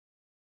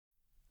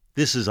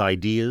This is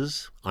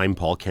Ideas. I'm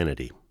Paul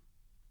Kennedy.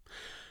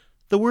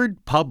 The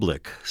word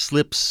public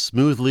slips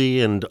smoothly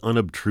and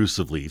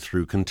unobtrusively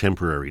through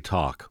contemporary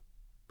talk.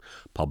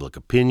 Public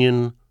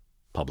opinion,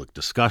 public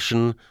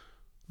discussion,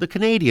 the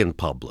Canadian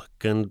public,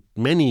 and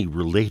many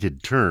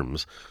related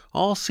terms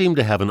all seem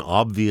to have an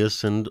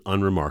obvious and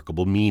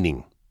unremarkable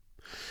meaning,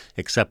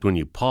 except when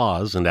you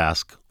pause and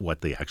ask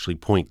what they actually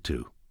point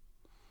to.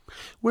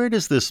 Where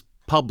does this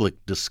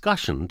public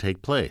discussion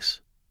take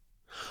place?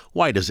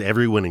 Why does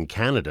everyone in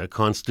Canada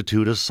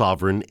constitute a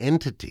sovereign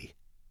entity?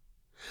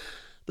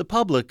 The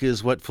public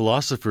is what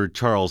philosopher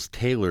Charles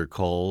Taylor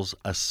calls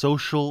a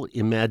social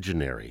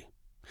imaginary.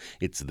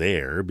 It's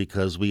there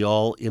because we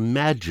all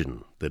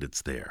imagine that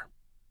it's there.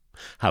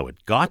 How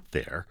it got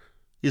there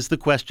is the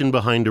question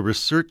behind a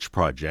research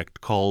project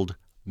called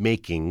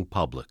Making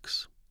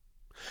Publics.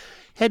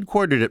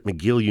 Headquartered at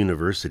McGill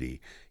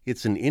University,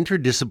 it's an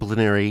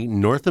interdisciplinary,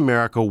 North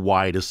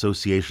America-wide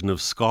association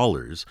of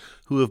scholars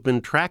who have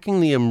been tracking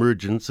the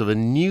emergence of a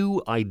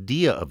new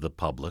idea of the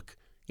public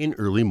in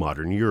early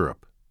modern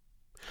Europe.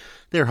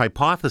 Their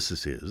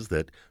hypothesis is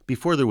that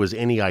before there was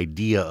any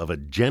idea of a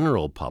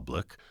general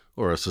public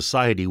or a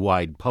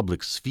society-wide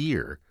public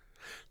sphere,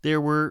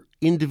 there were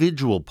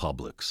individual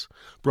publics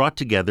brought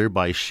together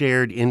by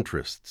shared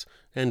interests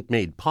and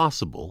made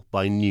possible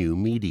by new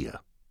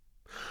media.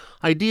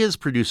 Ideas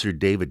producer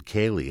David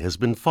Cayley has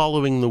been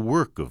following the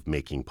work of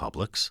Making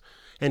Publics,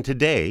 and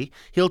today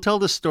he'll tell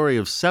the story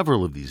of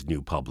several of these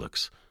new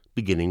publics,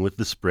 beginning with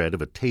the spread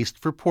of a taste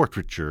for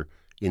portraiture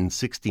in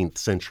 16th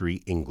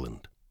century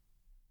England.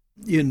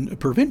 In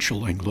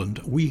provincial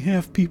England, we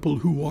have people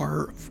who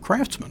are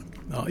craftsmen.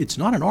 It's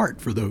not an art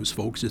for those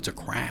folks, it's a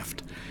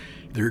craft.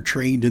 They're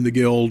trained in the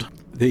guild.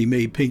 They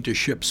may paint a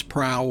ship's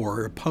prow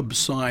or a pub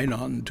sign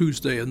on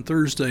Tuesday and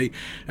Thursday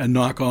and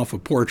knock off a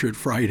portrait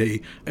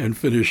Friday and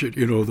finish it,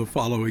 the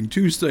following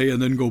Tuesday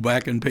and then go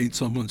back and paint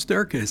someone's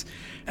staircase.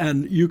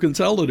 And you can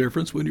tell the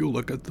difference when you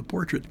look at the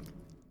portrait.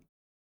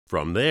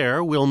 From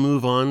there, we'll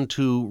move on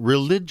to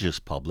religious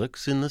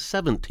publics in the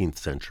 17th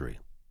century.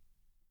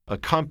 A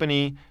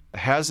company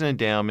has an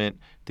endowment.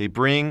 They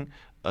bring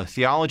a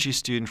theology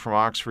student from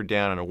Oxford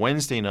down on a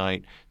Wednesday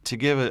night to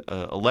give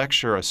a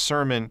lecture, a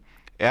sermon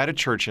at a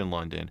church in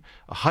London.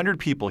 100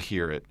 people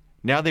hear it.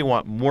 Now they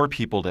want more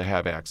people to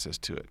have access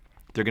to it.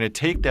 They're going to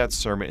take that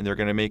sermon and they're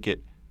going to make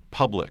it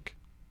public.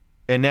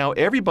 And now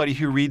everybody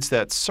who reads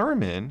that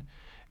sermon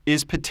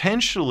is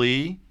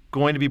potentially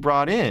going to be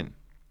brought in.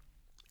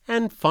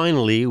 And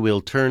finally,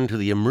 we'll turn to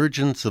the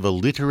emergence of a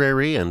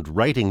literary and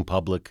writing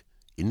public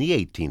in the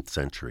 18th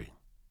century.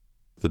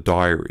 The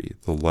diary,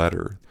 the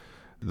letter,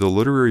 the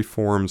literary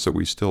forms that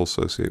we still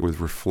associate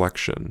with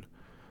reflection,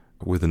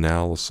 with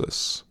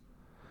analysis,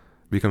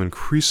 become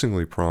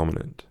increasingly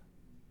prominent.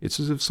 It's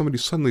as if somebody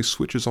suddenly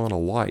switches on a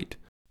light.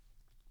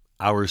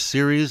 Our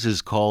series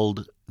is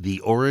called The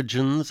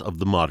Origins of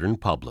the Modern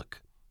Public.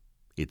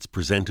 It's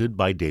presented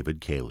by David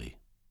Cayley.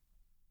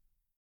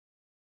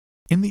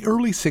 In the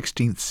early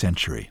 16th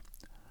century,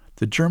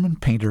 the German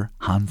painter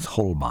Hans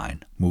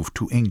Holbein moved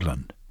to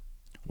England,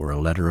 where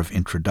a letter of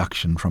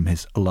introduction from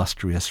his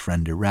illustrious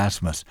friend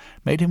Erasmus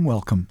made him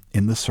welcome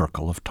in the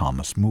circle of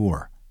Thomas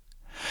More.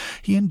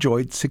 He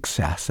enjoyed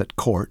success at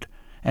court,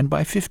 and by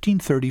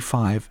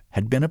 1535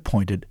 had been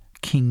appointed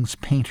King's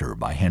Painter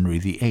by Henry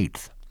VIII.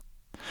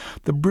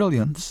 The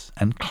brilliance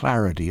and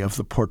clarity of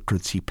the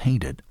portraits he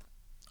painted,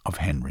 of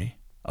Henry,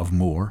 of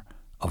More,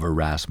 of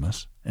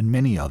Erasmus, and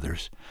many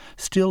others,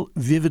 still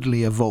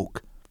vividly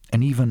evoke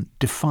and even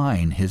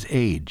define his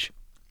age.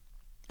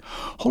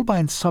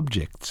 Holbein's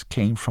subjects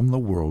came from the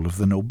world of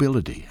the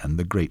nobility and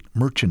the great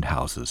merchant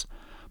houses,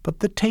 but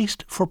the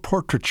taste for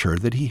portraiture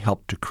that he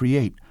helped to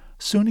create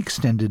soon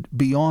extended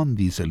beyond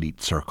these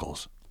elite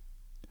circles.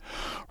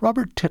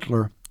 Robert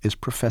Tytler is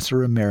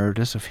Professor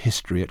Emeritus of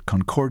History at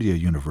Concordia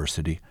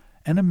University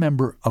and a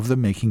member of the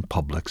Making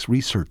Publics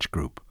research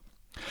group.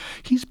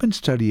 He's been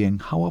studying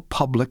how a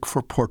public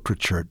for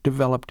portraiture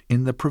developed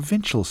in the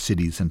provincial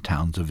cities and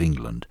towns of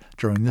England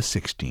during the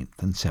 16th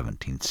and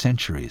 17th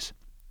centuries.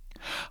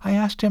 I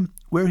asked him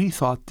where he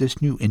thought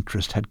this new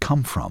interest had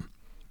come from,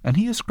 and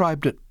he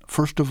ascribed it,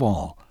 first of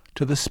all,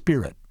 to the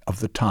spirit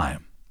of the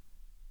time.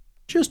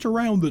 Just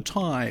around the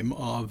time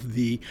of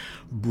the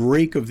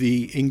break of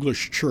the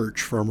English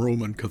Church from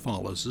Roman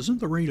Catholicism,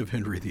 the reign of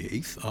Henry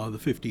VIII, the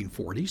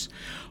 1540s,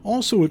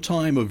 also a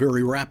time of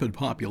very rapid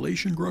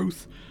population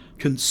growth,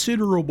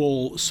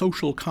 considerable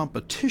social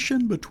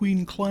competition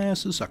between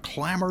classes, a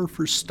clamor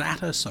for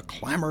status, a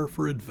clamor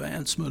for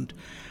advancement.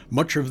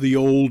 Much of the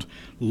old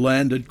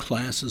landed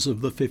classes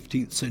of the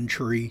 15th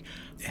century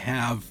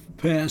have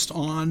passed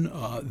on.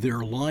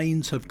 Their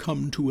lines have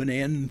come to an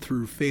end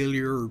through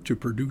failure to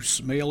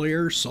produce male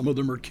heirs. Some of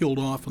them are killed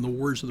off in the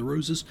Wars of the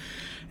Roses.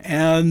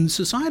 And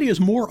society is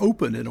more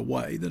open in a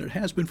way than it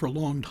has been for a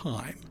long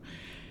time.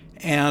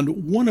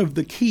 And one of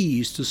the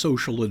keys to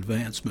social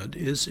advancement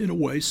is, in a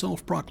way,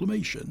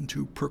 self-proclamation,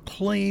 to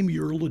proclaim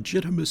your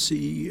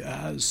legitimacy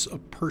as a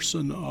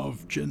person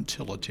of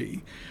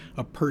gentility,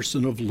 a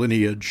person of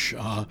lineage,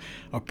 a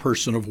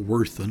person of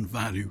worth and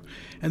value.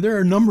 And there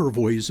are a number of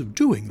ways of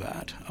doing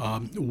that.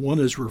 One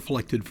is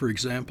reflected, for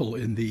example,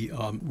 in the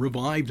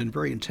revived and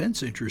very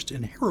intense interest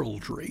in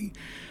heraldry,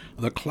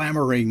 the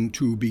clamoring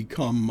to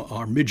become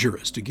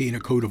armigerous, to gain a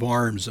coat of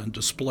arms and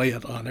display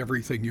it on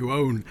everything you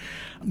own.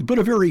 But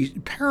a very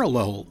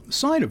parallel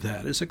side of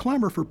that is a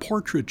clamor for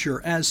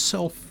portraiture as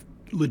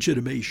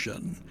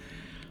self-legitimation.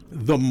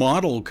 The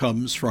model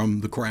comes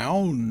from the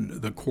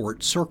crown, the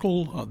court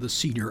circle, the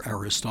senior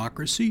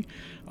aristocracy,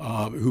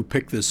 who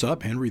picked this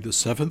up, Henry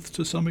VII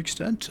to some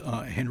extent,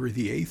 Henry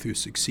VIII who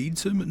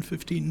succeeds him in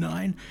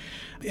 1509.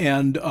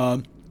 And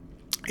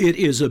it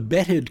is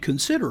abetted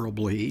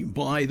considerably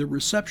by the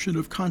reception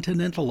of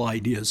continental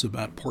ideas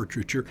about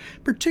portraiture,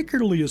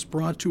 particularly as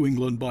brought to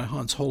England by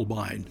Hans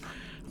Holbein.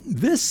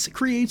 This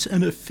creates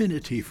an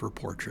affinity for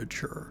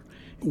portraiture,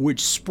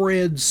 which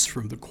spreads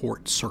from the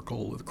court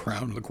circle, the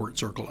crown of the court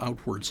circle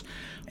outwards.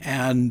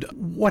 And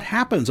what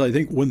happens, I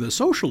think, when the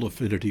social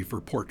affinity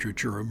for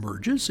portraiture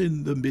emerges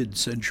in the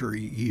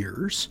mid-century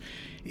years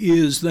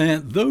is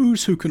that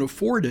those who can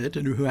afford it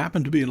and who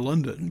happen to be in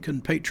London can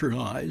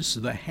patronize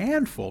the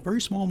handful, very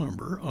small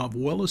number, of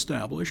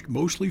well-established,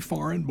 mostly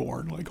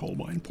foreign-born, like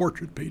Holbein,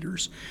 portrait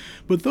painters.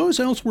 But those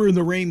elsewhere in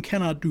the reign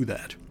cannot do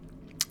that.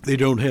 They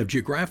don't have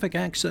geographic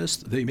access.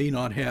 They may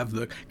not have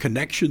the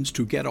connections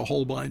to get a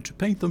Holbein to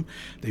paint them.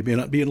 They may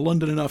not be in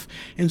London enough.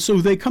 And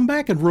so they come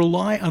back and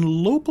rely on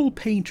local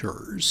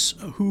painters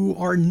who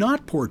are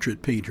not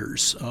portrait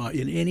painters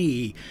in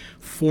any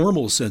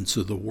formal sense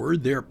of the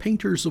word. They're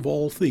painters of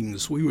all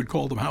things. We would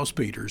call them house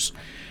painters.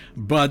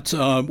 But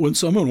when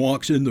someone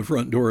walks in the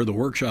front door of the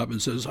workshop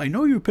and says, I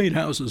know you paint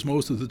houses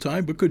most of the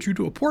time, but could you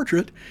do a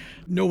portrait?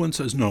 No one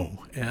says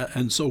no.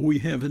 And so we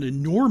have an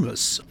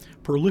enormous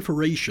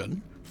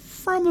proliferation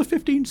from the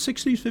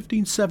 1560s,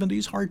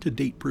 1570s, hard to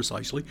date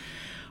precisely,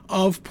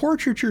 of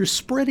portraiture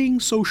spreading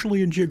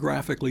socially and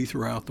geographically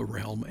throughout the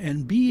realm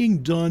and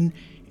being done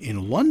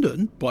in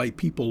London by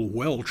people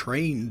well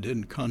trained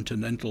in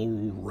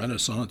continental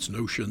Renaissance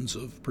notions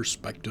of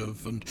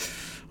perspective and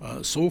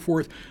so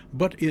forth.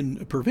 But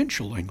in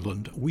provincial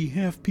England, we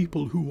have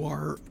people who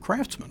are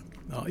craftsmen.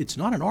 It's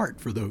not an art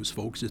for those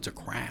folks, it's a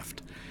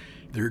craft.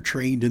 They're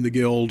trained in the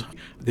guild.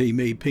 They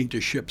may paint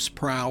a ship's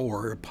prow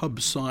or a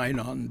pub sign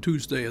on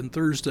Tuesday and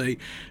Thursday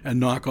and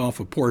knock off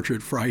a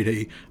portrait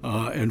Friday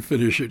and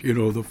finish it,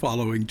 the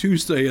following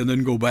Tuesday and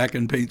then go back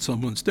and paint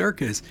someone's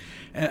staircase.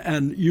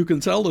 And you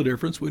can tell the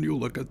difference when you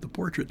look at the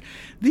portrait.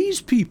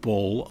 These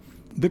people,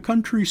 the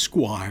country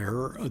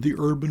squire, the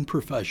urban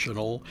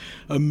professional,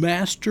 a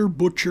master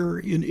butcher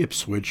in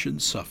Ipswich in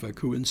Suffolk,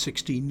 who in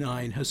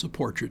 1609 has a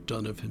portrait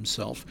done of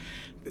himself,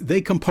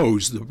 they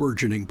compose the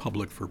burgeoning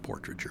public for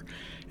portraiture.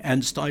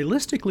 And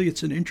stylistically,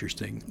 it's an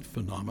interesting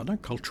phenomenon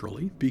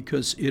culturally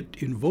because it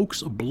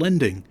invokes a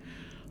blending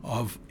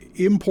of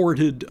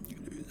imported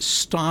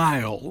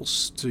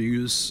styles, to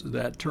use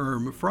that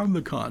term, from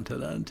the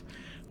continent,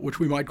 which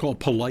we might call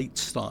polite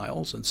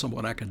styles and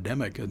somewhat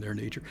academic in their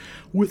nature,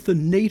 with the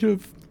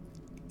native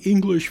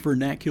English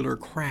vernacular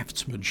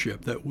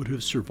craftsmanship that would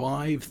have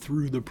survived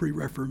through the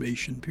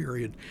pre-Reformation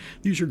period.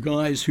 These are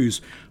guys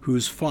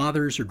whose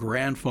fathers or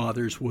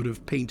grandfathers would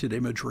have painted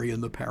imagery in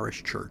the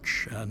parish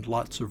church and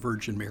lots of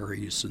Virgin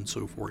Marys and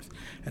so forth.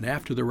 And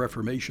after the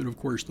Reformation, of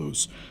course,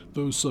 those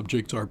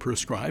subjects are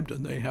proscribed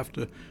and they have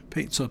to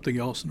paint something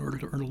else in order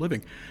to earn a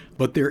living.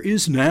 But there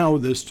is now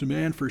this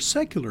demand for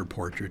secular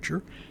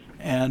portraiture,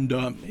 and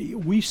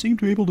we seem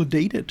to be able to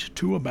date it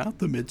to about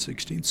the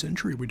mid-16th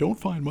century. We don't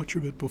find much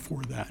of it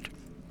before that,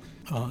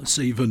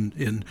 save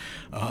in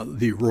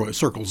the royal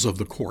circles of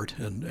the court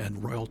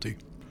and royalty.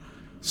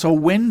 So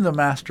when the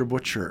master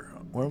butcher,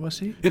 where was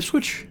he?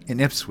 Ipswich. In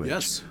Ipswich.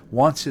 Yes.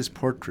 Wants his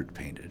portrait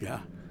painted.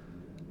 Yeah.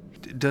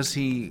 Does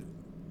he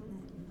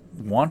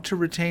want to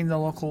retain the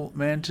local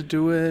man to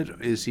do it?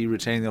 Is he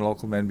retaining the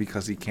local man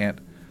because he can't?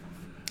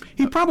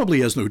 He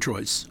probably has no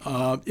choice,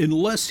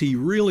 unless he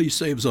really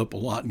saves up a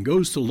lot and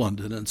goes to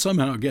London and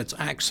somehow gets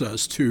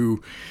access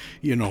to,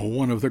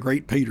 one of the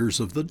great painters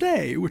of the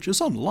day, which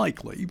is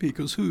unlikely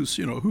because who's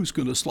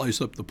going to slice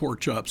up the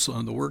pork chops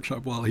on the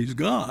workshop while he's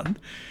gone?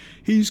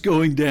 He's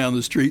going down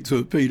the street to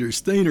a painter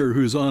Stainer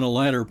who's on a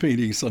ladder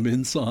painting some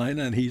ensign,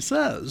 and he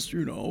says,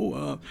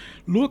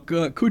 look,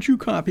 could you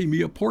copy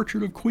me a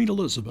portrait of Queen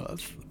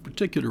Elizabeth? A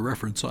particular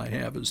reference I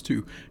have is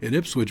to an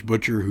Ipswich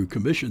butcher who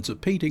commissions a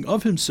painting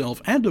of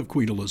himself and of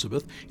Queen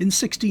Elizabeth in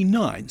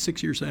 1609,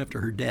 6 years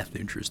after her death,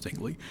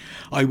 interestingly.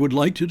 I would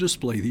like to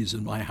display these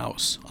in my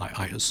house,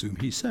 I assume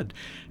he said.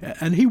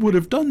 And he would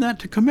have done that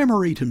to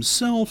commemorate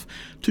himself,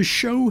 to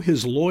show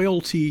his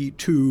loyalty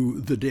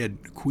to the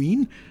dead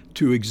queen,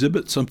 to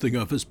exhibit something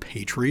of his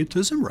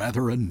patriotism,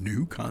 rather a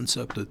new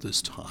concept at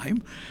this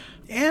time.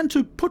 and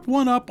to put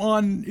one up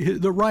on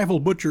the rival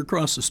butcher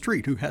across the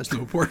street who has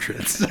no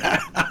portraits.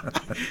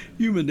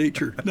 Human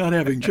nature not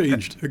having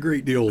changed a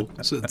great deal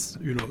since,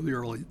 the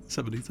early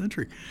 17th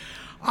century.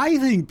 I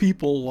think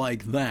people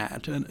like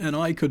that, and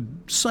I could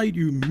cite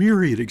you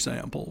myriad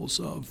examples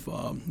of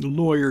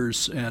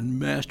lawyers and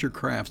master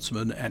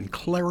craftsmen and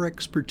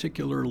clerics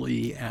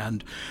particularly,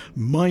 and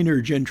minor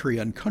gentry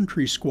and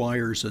country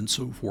squires and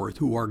so forth,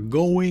 who are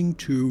going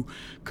to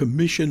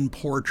commission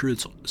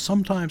portraits,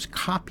 sometimes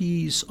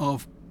copies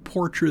of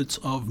portraits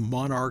of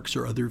monarchs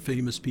or other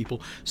famous people,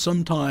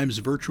 sometimes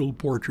virtual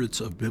portraits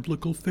of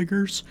biblical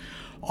figures,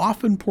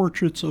 often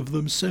portraits of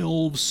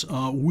themselves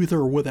with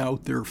or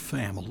without their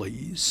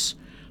families.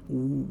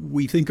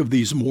 We think of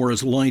these more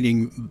as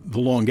lining the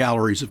long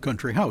galleries of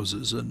country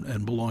houses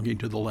and belonging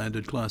to the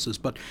landed classes,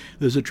 but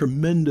there's a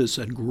tremendous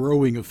and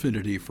growing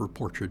affinity for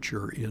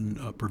portraiture in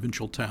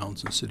provincial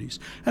towns and cities.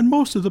 And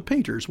most of the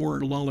painters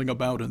weren't lolling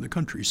about in the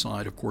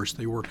countryside. Of course,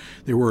 they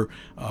were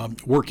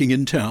working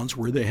in towns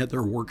where they had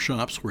their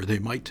workshops, where they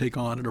might take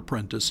on an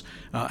apprentice,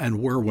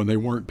 and where, when they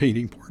weren't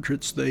painting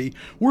portraits, they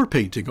were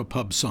painting a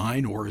pub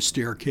sign or a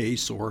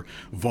staircase or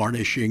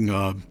varnishing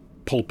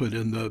pulpit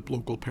in the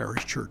local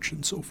parish church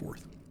and so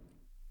forth.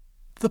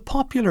 The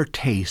popular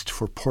taste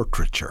for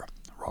portraiture,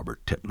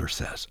 Robert Tytler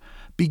says,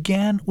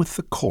 began with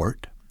the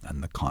court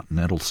and the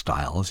continental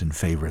styles in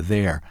favor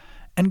there,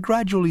 and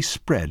gradually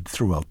spread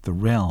throughout the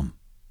realm.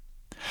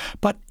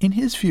 But in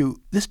his view,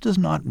 this does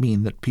not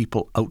mean that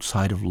people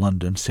outside of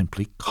London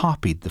simply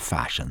copied the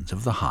fashions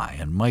of the high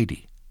and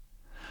mighty.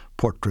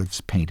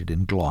 Portraits painted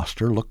in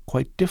Gloucester look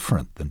quite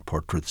different than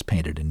portraits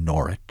painted in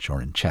Norwich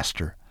or in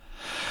Chester.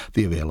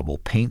 The available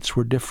paints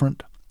were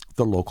different.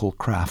 The local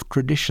craft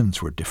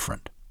traditions were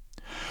different.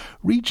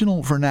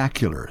 Regional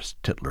vernaculars,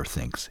 Tytler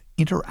thinks,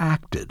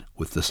 interacted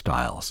with the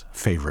styles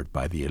favored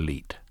by the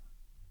elite.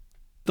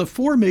 The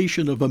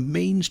formation of a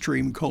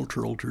mainstream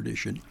cultural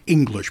tradition,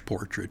 English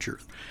portraiture,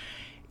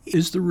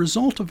 is the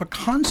result of a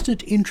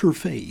constant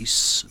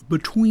interface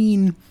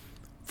between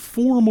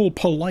formal,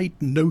 polite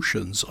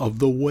notions of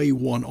the way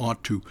one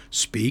ought to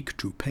speak,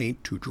 to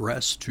paint, to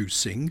dress, to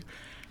sing,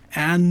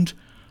 and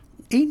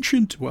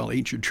ancient,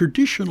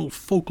 traditional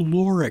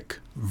folkloric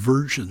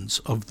versions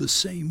of the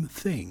same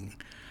thing.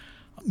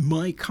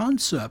 My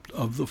concept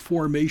of the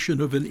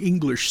formation of an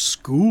English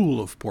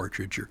school of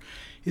portraiture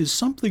is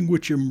something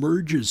which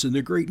emerges in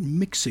the great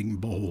mixing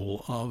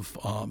bowl of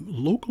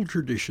local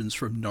traditions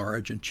from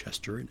Norwich and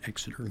Chester and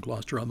Exeter and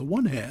Gloucester on the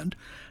one hand,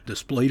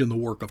 displayed in the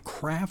work of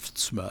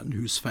craftsmen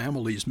whose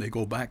families may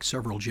go back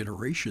several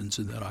generations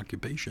in that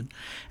occupation,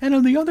 and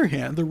on the other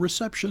hand, the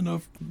reception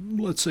of,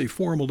 let's say,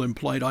 formal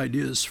implied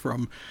ideas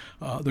from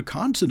the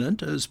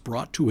continent as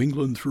brought to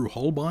England through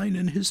Holbein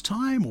in his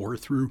time or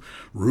through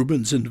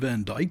Rubens and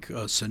Van Dyck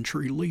a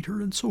century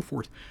later and so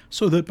forth,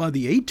 so that by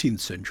the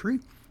 18th century,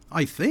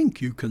 I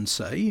think you can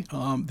say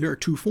there are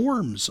two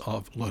forms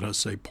of, let us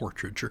say,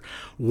 portraiture.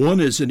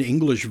 One is an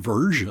English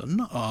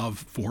version of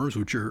forms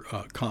which are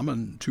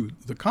common to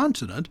the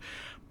continent,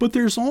 but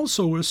there's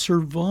also a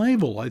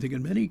survival, I think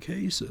in many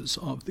cases,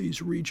 of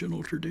these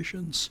regional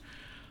traditions.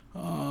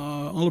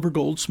 Oliver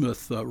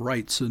Goldsmith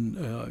writes in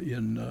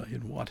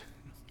what?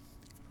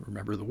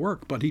 Remember the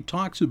work, but he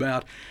talks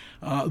about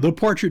the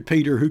portrait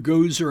painter who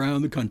goes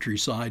around the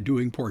countryside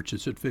doing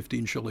portraits at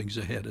 15 shillings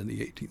a head in the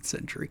 18th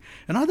century.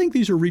 And I think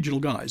these are regional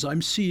guys.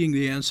 I'm seeing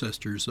the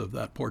ancestors of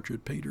that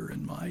portrait painter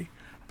in my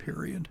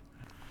period.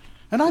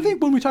 And I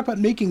think when we talk about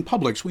making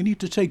publics, we need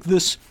to take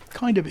this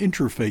kind of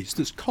interface,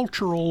 this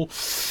cultural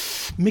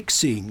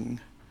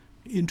mixing,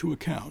 into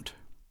account.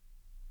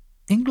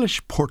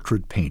 English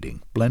portrait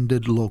painting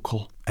blended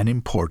local and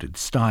imported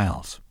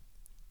styles.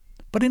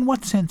 But in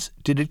what sense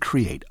did it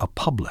create a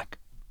public?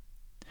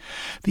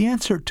 The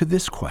answer to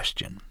this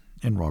question,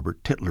 in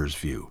Robert Tytler's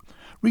view,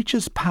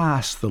 reaches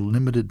past the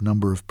limited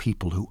number of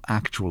people who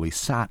actually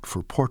sat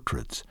for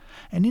portraits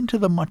and into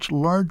the much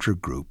larger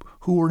group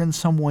who were in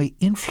some way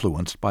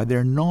influenced by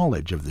their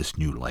knowledge of this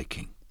new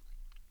liking.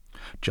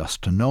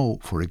 Just to know,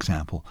 for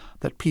example,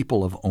 that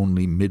people of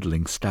only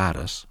middling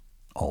status,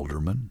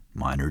 aldermen,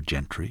 minor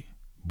gentry,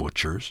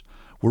 butchers,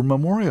 were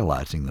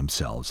memorializing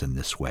themselves in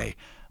this way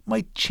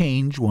might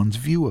change one's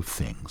view of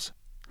things.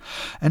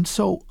 And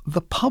so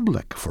the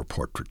public for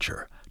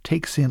portraiture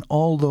takes in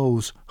all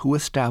those who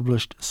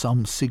established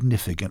some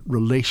significant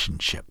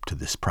relationship to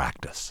this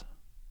practice.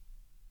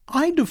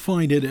 I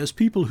define it as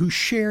people who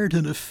shared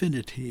an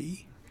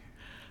affinity.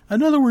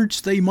 In other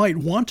words, they might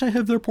want to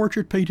have their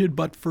portrait painted,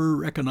 but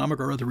for economic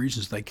or other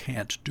reasons they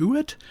can't do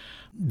it.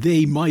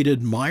 They might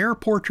admire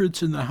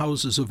portraits in the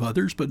houses of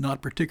others, but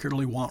not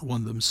particularly want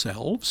one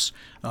themselves.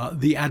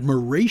 The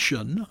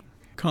admiration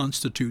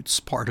constitutes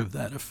part of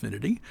that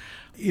affinity.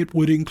 It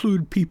would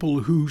include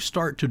people who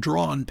start to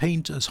draw and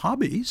paint as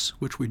hobbies,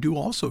 which we do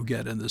also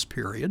get in this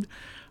period,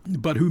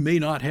 but who may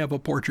not have a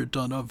portrait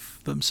done of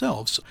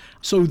themselves,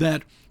 so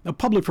that a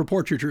public for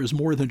portraiture is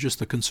more than just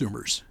the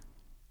consumers.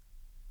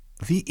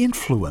 The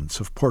influence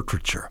of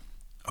portraiture,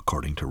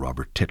 according to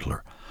Robert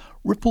Tytler,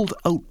 rippled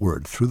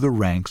outward through the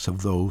ranks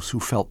of those who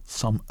felt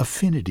some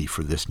affinity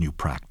for this new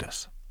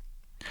practice.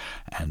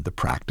 And the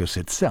practice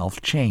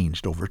itself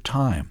changed over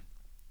time.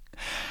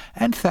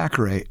 Anne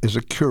Thackeray is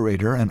a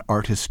curator and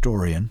art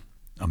historian,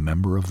 a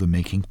member of the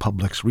Making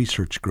Publics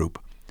research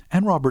group,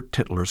 and Robert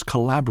Tytler's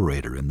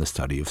collaborator in the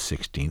study of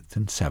 16th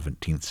and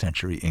 17th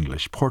century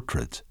English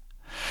portraits.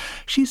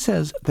 She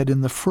says that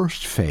in the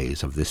first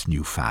phase of this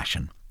new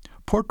fashion,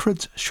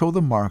 portraits show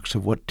the marks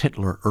of what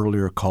Tytler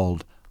earlier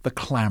called the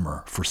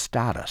clamor for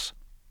status.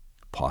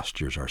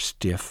 Postures are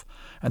stiff,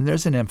 and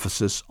there's an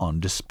emphasis on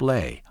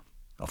display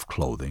of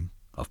clothing,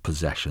 of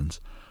possessions,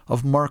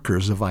 of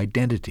markers of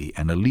identity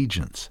and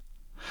allegiance.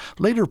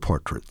 Later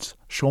portraits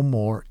show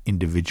more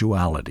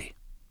individuality.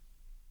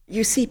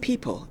 You see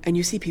people, and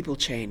you see people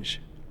change.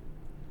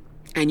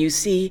 And you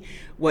see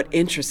what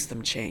interests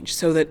them change.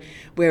 So that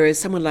whereas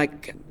someone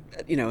like,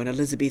 an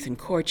Elizabethan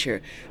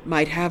courtier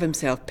might have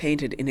himself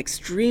painted in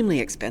extremely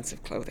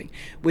expensive clothing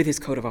with his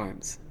coat of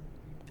arms,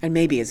 and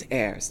maybe his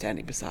heir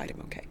standing beside him,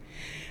 okay.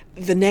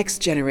 The next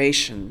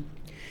generation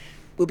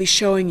will be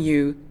showing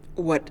you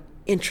what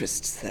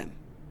interests them.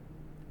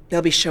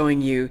 They'll be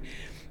showing you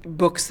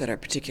books that are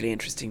particularly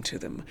interesting to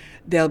them.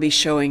 They'll be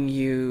showing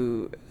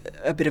you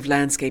a bit of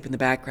landscape in the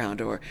background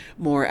or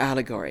more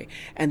allegory.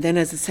 And then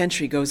as the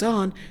century goes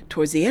on,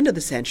 towards the end of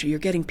the century, you're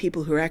getting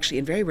people who are actually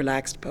in very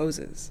relaxed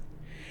poses,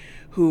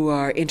 who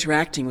are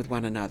interacting with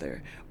one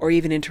another, or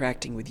even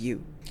interacting with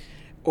you,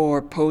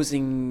 or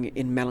posing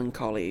in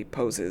melancholy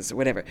poses or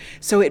whatever.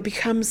 So it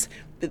becomes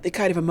the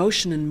kind of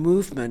emotion and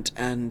movement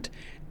and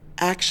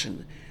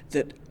action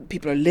that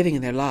people are living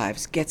in their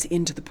lives gets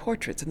into the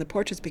portraits, and the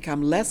portraits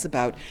become less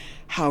about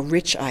how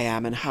rich I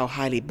am and how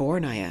highly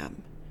born I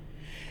am,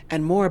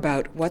 and more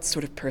about what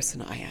sort of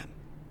person I am,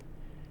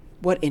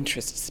 what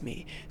interests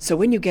me. So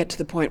when you get to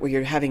the point where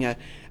you're having a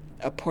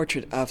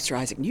portrait of Sir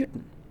Isaac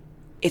Newton,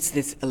 it's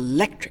this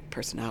electric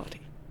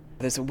personality.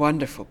 There's a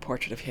wonderful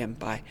portrait of him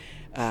by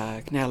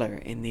Kneller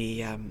in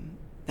the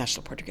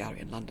National Portrait Gallery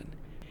in London,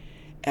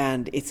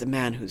 and it's a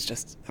man who's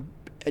just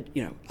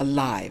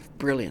alive,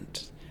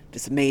 brilliant.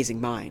 This amazing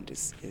mind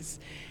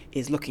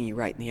is looking you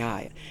right in the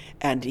eye.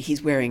 And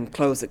he's wearing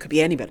clothes that could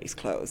be anybody's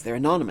clothes. They're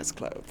anonymous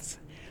clothes.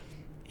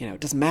 It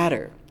doesn't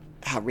matter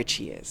how rich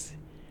he is.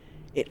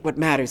 What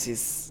matters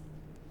is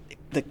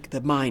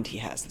the mind he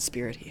has, the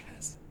spirit he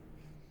has.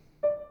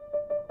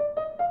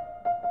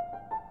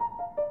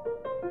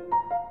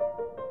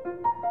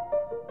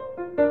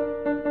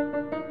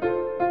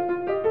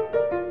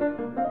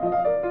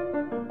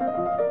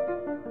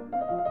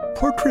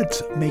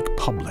 Portraits make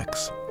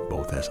publics,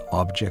 both as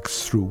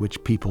objects through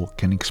which people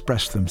can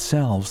express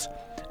themselves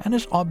and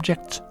as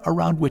objects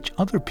around which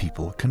other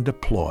people can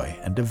deploy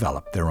and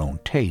develop their own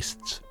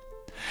tastes.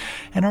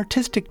 An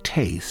artistic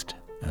taste,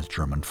 as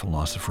German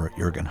philosopher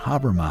Jürgen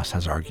Habermas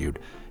has argued,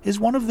 is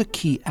one of the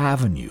key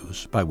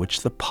avenues by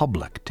which the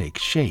public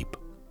takes shape.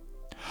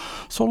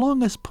 So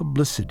long as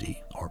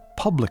publicity, or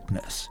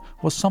publicness,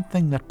 was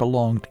something that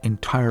belonged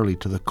entirely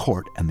to the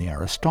court and the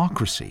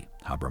aristocracy,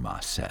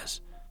 Habermas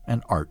says,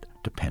 and art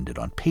depended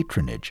on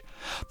patronage,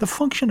 the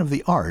function of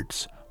the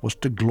arts was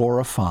to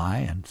glorify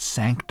and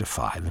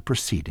sanctify the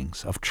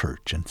proceedings of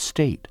church and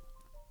state.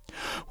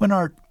 When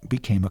art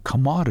became a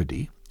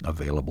commodity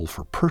available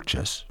for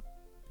purchase,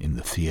 in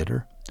the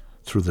theater,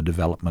 through the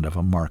development of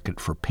a market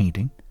for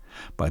painting,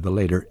 by the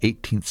later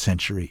 18th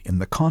century in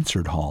the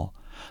concert hall,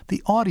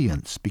 the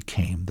audience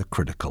became the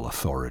critical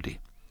authority,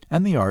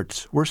 and the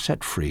arts were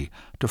set free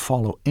to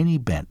follow any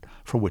bent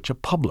for which a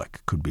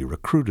public could be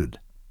recruited.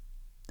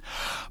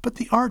 But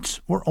the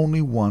arts were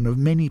only one of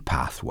many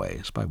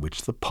pathways by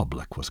which the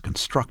public was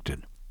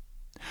constructed.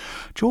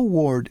 Joe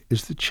Ward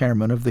is the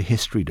chairman of the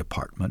history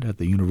department at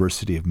the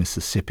University of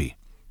Mississippi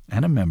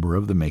and a member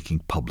of the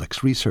Making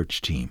Publics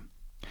research team.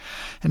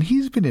 And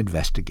he's been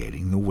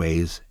investigating the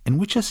ways in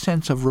which a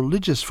sense of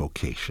religious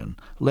vocation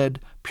led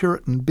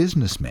Puritan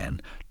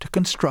businessmen to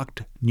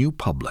construct new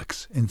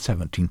publics in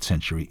 17th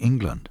century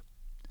England.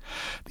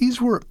 These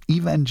were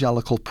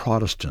evangelical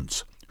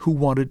Protestants who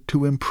wanted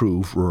to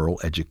improve rural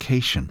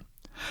education,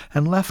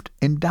 and left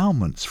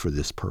endowments for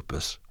this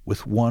purpose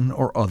with one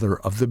or other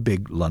of the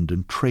big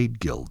London trade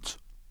guilds,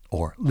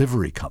 or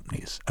livery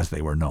companies as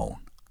they were known.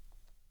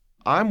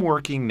 I've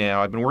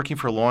been working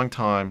for a long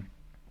time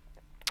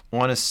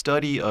on a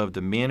study of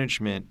the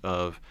management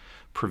of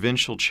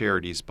provincial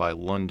charities by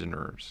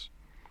Londoners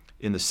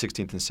in the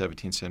 16th and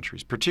 17th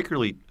centuries,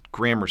 particularly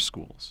grammar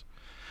schools.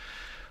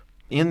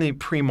 In the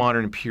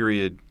pre-modern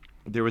period,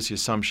 there was the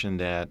assumption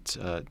that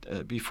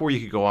before you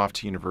could go off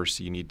to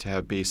university, you need to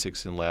have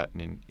basics in Latin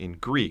and in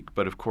Greek.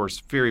 But of course,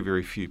 very,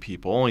 very few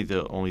people, only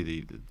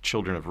the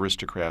children of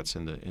aristocrats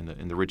and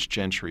the rich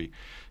gentry,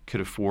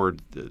 could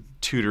afford the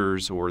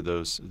tutors or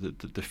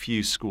the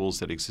few schools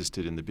that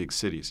existed in the big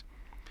cities.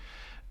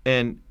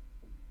 And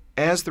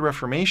as the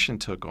Reformation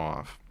took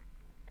off,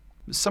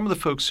 some of the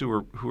folks who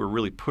were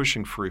really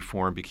pushing for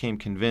reform became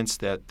convinced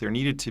that there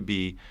needed to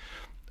be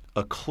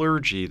a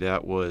clergy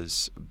that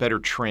was better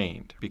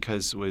trained,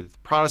 because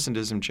with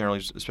Protestantism generally,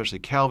 especially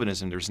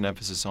Calvinism, there's an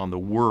emphasis on the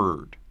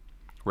word.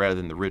 rather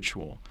than the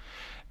ritual.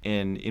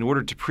 And in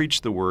order to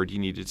preach the word, you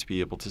needed to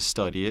be able to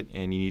study it,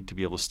 and you need to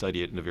be able to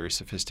study it in a very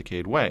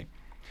sophisticated way.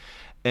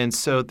 And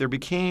so there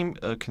became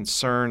a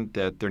concern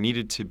that there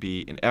needed to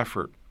be an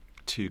effort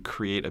to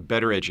create a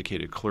better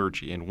educated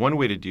clergy. And one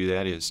way to do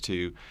that is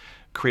to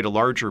create a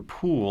larger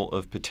pool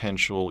of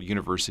potential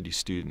university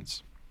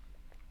students.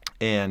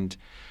 And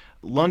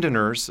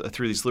Londoners,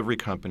 through these livery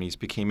companies,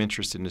 became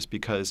interested in this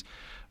because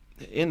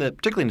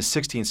particularly in the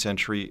 16th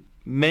century,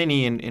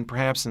 many, and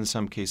perhaps in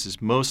some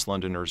cases most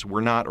Londoners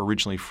were not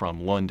originally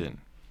from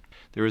London.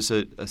 There was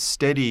a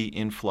steady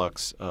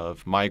influx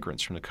of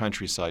migrants from the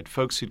countryside,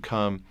 folks who'd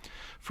come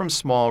from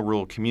small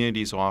rural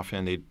communities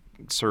often. They'd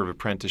serve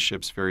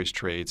apprenticeships, various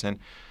trades, and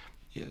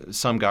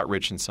some got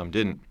rich and some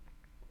didn't.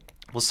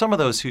 Well, some of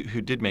those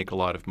who did make a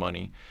lot of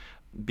money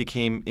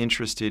became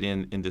interested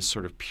in this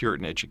sort of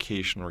Puritan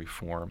educational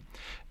reform.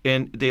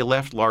 And they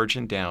left large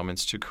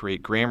endowments to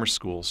create grammar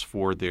schools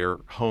for their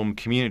home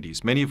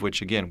communities, many of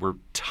which, again, were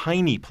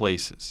tiny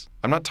places.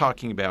 I'm not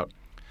talking about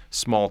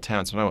small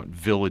towns, I'm talking about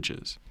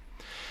villages.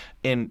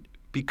 And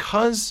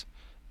because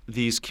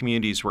these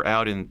communities were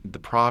out in the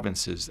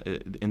provinces,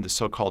 in the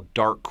so-called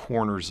dark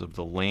corners of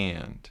the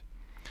land,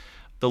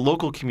 the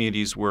local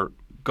communities were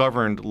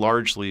governed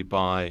largely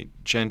by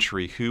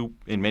gentry who,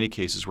 in many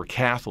cases, were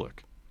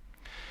Catholic.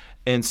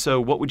 And so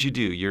what would you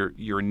do?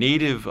 You're a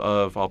native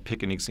of, I'll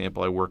pick an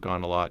example I work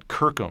on a lot,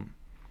 Kirkham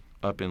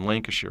up in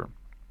Lancashire.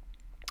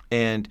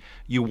 And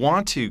you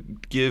want to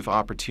give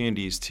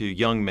opportunities to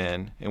young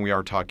men, and we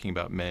are talking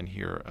about men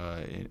here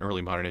in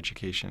early modern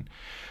education,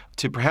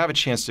 to have a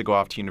chance to go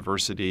off to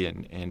university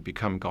and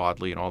become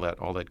godly and all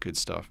that good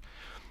stuff.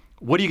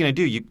 What are you going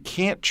to do? You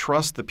can't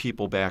trust the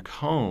people back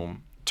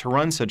home to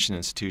run such an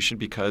institution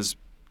because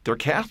they're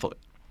Catholic.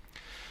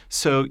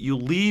 So you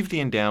leave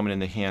the endowment in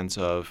the hands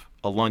of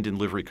a London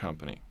livery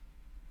company,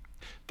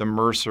 the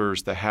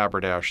Mercers, the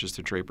Haberdashers,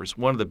 the Drapers,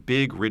 one of the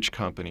big rich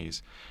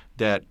companies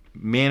that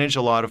manage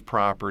a lot of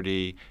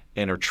property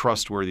and are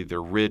trustworthy.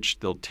 They're rich.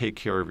 They'll take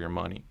care of your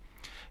money.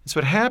 And so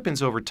what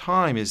happens over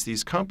time is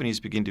these companies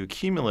begin to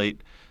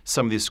accumulate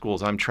some of these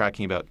schools. I'm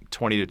tracking about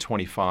 20 to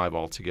 25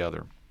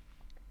 altogether.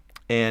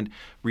 And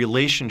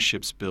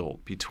relationships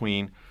build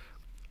between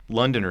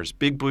Londoners,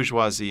 big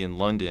bourgeoisie in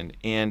London,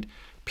 and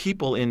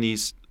people in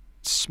these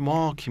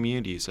small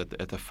communities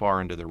at the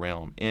far end of the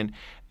realm. And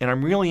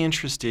I'm really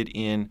interested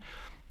in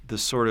the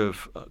sort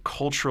of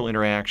cultural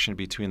interaction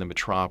between the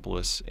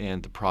metropolis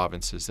and the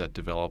provinces that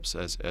develops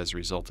as a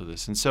result of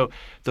this. And so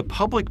the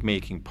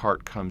public-making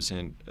part comes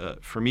in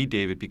for me,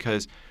 David,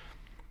 because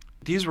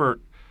these were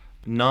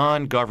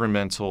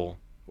non-governmental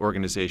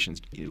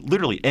organizations,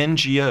 literally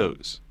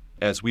NGOs,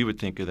 as we would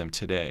think of them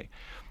today,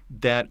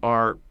 that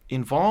are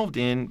involved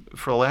in,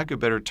 for lack of a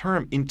better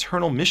term,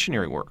 internal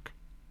missionary work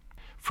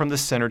from the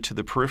center to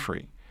the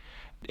periphery.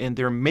 And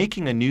they're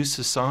making a new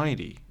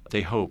society,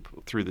 they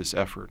hope, through this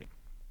effort.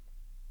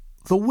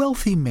 The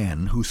wealthy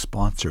men who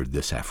sponsored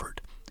this effort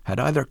had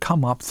either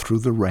come up through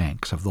the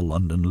ranks of the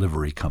London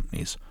livery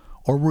companies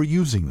or were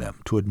using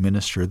them to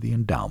administer the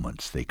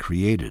endowments they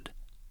created.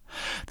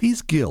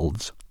 These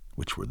guilds,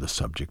 which were the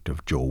subject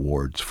of Joe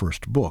Ward's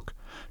first book,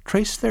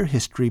 trace their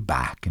history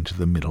back into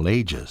the Middle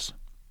Ages.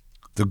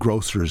 The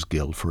Grocers'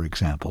 Guild, for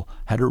example,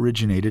 had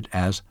originated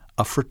as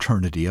a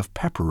fraternity of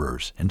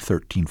pepperers in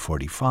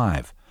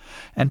 1345,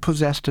 and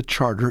possessed a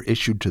charter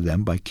issued to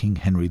them by King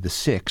Henry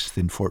VI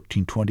in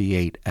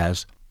 1428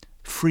 as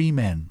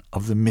Freemen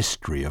of the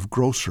Mystery of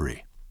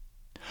Grocery.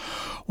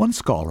 One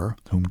scholar,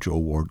 whom Joe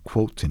Ward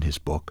quotes in his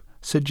book,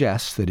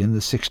 suggests that in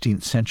the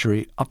 16th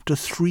century up to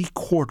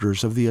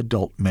 3/4 of the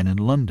adult men in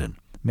London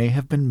may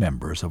have been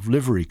members of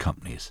livery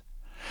companies.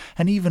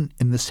 And even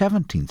in the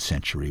 17th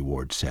century,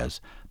 Ward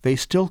says, they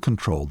still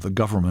controlled the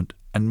government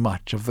and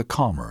much of the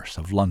commerce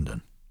of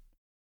London.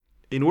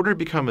 In order to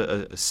become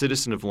a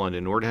citizen of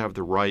London, in order to have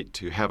the right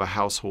to have a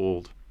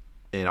household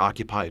and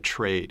occupy a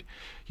trade,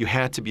 you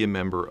had to be a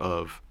member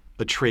of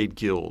a trade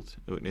guild.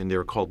 And they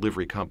were called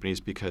livery companies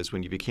because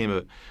when you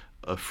became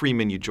a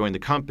freeman, you joined the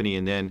company,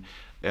 and then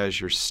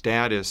as your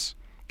status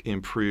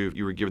improved,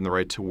 you were given the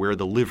right to wear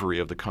the livery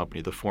of the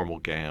company, the formal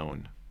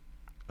gown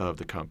of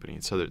the company.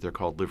 So they're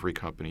called livery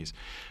companies.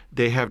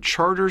 They have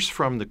charters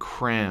from the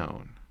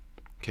Crown.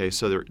 Okay,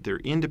 so they're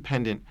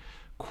independent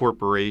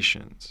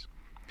corporations,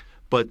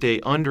 but they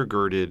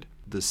undergirded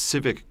the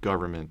civic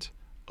government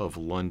of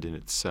London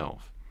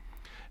itself.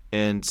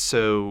 And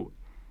so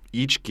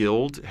each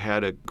guild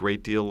had a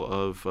great deal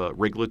of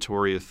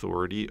regulatory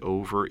authority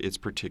over its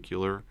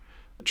particular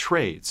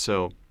trade.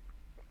 So,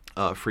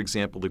 for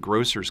example, the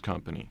Grocers'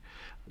 Company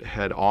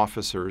had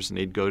officers, and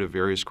they'd go to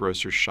various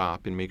grocers'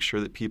 shop and make sure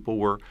that people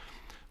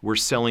were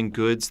selling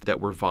goods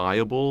that were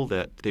viable,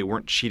 that they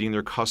weren't cheating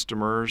their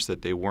customers,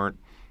 that they weren't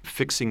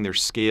fixing their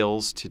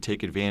scales to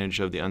take advantage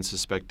of the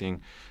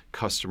unsuspecting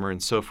customer,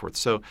 and so forth.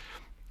 So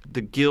the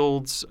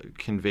guilds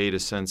conveyed a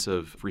sense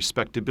of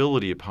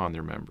respectability upon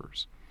their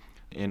members.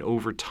 And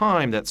over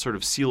time, that sort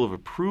of seal of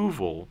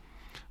approval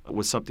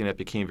was something that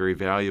became very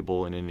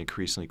valuable in an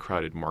increasingly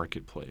crowded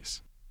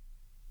marketplace.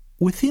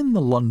 Within the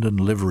London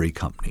livery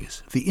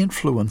companies, the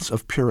influence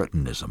of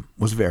Puritanism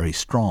was very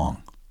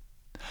strong.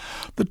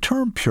 The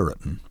term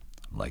Puritan,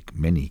 like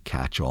many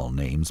catch-all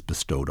names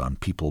bestowed on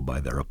people by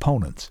their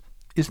opponents,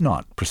 is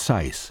not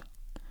precise.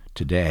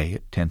 Today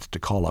it tends to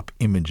call up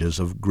images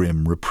of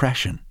grim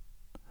repression.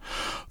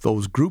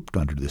 Those grouped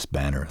under this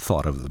banner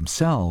thought of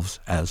themselves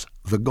as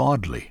the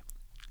godly,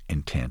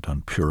 intent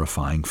on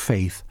purifying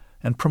faith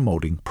and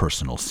promoting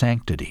personal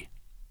sanctity.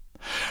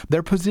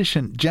 Their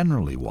position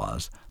generally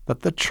was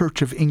that the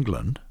Church of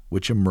England,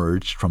 which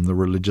emerged from the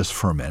religious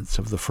ferments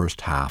of the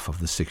first half of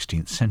the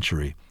 16th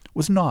century,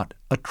 was not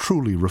a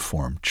truly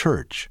reformed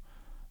church,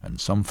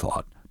 and some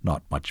thought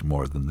not much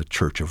more than the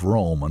Church of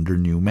Rome under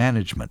new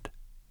management.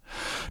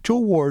 Joe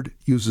Ward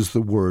uses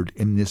the word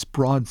in this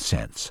broad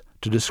sense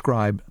to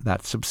describe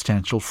that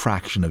substantial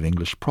fraction of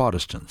English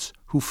Protestants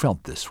who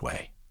felt this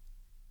way.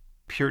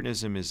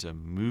 Puritanism is a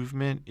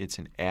movement, it's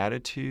an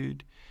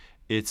attitude,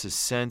 it's a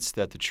sense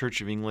that the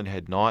Church of England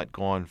had not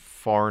gone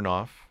far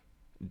enough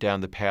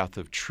down the path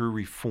of true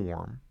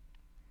reform.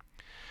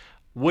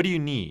 What do you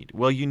need?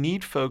 Well, you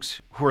need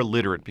folks who are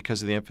literate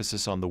because of the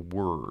emphasis on the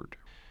Word,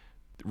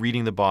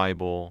 reading the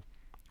Bible,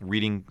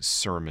 reading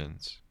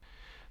sermons.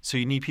 So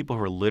you need people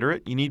who are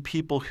literate. You need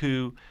people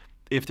who,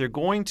 if they're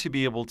going to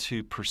be able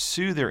to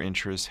pursue their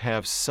interests,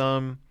 have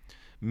some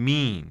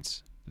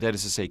means, that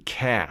is to say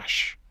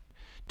cash,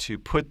 to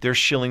put their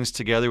shillings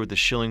together with the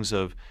shillings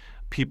of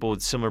people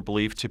with similar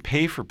belief to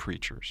pay for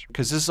preachers,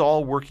 because this is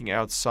all working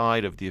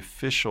outside of the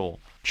official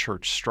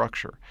church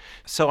structure.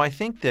 So I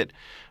think that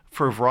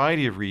for a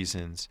variety of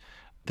reasons,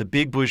 the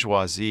big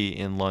bourgeoisie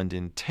in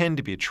London tend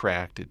to be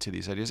attracted to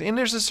these ideas. And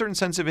there's a certain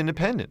sense of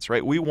independence,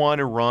 right? We want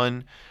to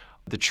run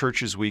the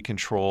churches we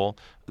control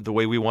the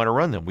way we want to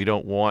run them. We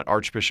don't want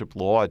Archbishop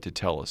Laud to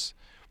tell us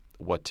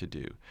what to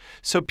do.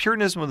 So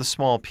Puritanism with a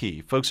small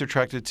p. Folks are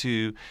attracted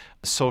to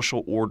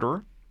social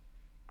order,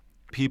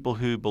 people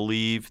who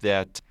believe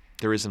that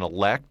there is an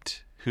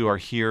elect who are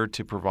here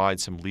to provide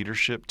some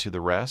leadership to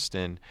the rest,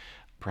 and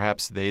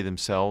perhaps they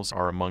themselves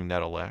are among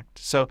that elect.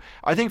 So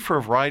I think for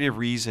a variety of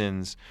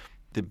reasons,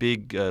 the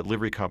big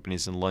livery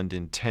companies in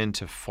London tend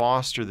to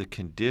foster the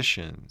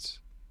conditions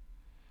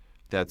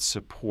that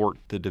support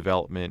the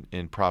development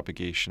and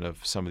propagation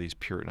of some of these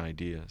Puritan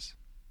ideas.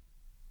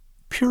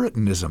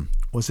 Puritanism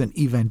was an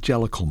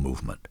evangelical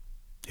movement.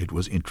 It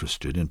was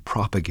interested in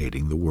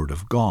propagating the Word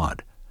of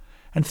God,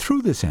 and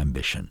through this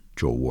ambition,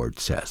 Joe Ward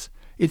says,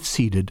 it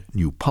seeded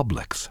new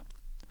publics.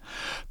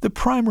 The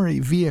primary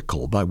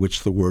vehicle by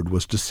which the Word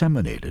was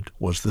disseminated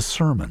was the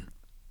sermon,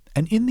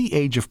 and in the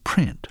age of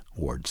print,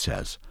 Ward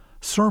says,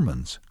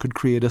 sermons could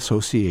create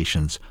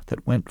associations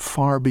that went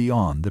far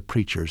beyond the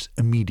preacher's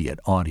immediate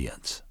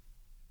audience.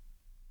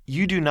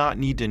 You do not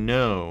need to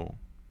know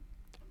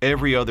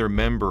every other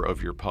member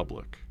of your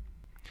public.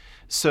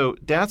 So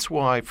that's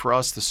why for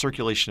us the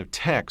circulation of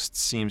text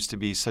seems to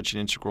be such an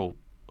integral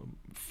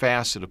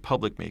facet of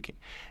public making.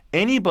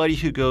 Anybody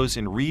who goes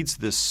and reads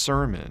this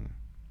sermon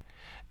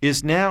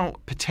is now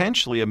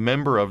potentially a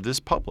member of this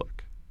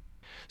public.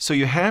 So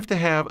you have to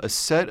have a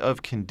set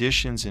of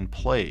conditions in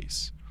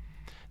place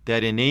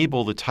that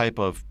enable the type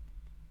of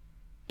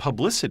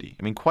publicity,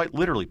 I mean quite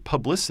literally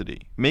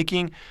publicity,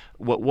 making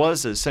what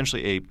was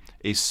essentially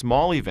a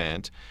small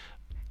event.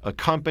 A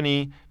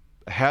company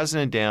has an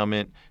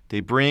endowment, they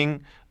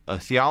bring a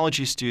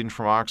theology student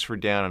from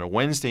Oxford down on a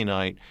Wednesday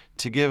night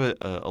to give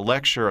a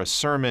lecture, a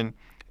sermon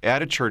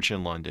at a church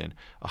in London.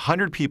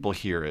 100 people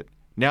hear it.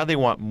 Now they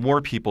want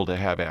more people to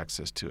have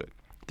access to it.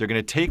 They're going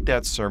to take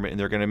that sermon and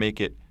they're going to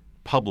make it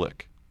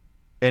public.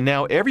 And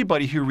now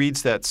everybody who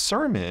reads that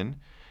sermon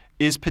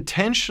is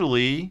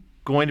potentially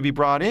going to be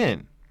brought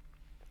in.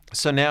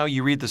 So now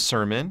you read the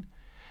sermon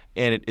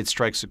and it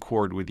strikes a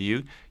chord with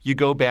you. You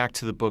go back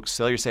to the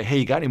bookseller, you say, hey,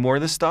 you got any more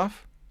of this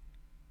stuff?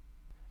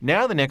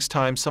 Now the next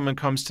time someone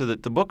comes to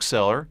the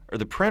bookseller or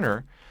the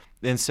printer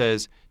and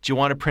says, do you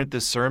want to print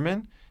this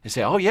sermon? They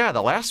say, oh yeah,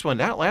 that last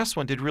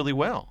one did really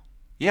well.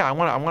 Yeah, I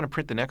want to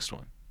print the next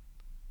one.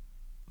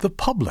 The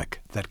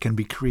public that can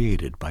be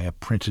created by a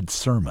printed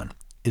sermon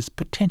is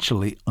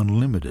potentially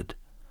unlimited.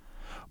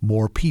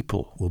 More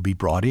people will be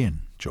brought in,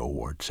 Joe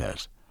Ward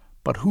says,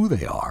 but who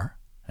they are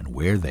and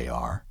where they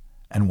are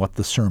and what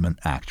the sermon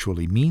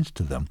actually means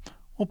to them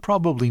will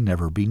probably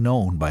never be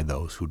known by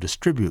those who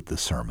distribute the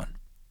sermon.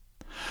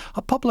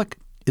 A public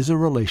is a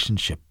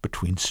relationship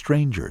between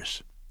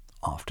strangers,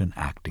 often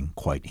acting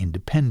quite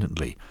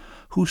independently,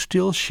 who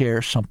still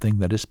share something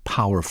that is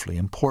powerfully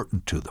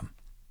important to them.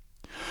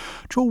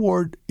 Joe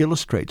Ward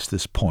illustrates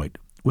this point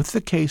with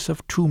the case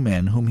of two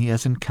men whom he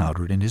has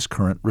encountered in his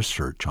current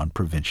research on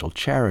provincial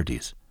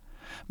charities,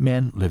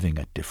 men living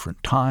at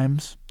different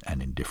times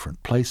and in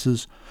different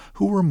places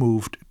who were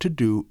moved to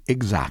do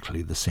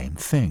exactly the same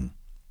thing.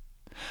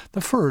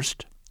 The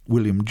first,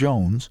 William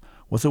Jones,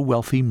 was a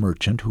wealthy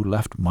merchant who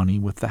left money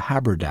with the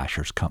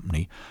Haberdashers'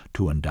 Company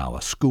to endow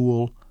a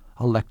school,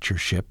 a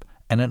lectureship,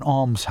 and an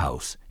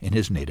almshouse in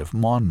his native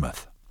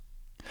Monmouth.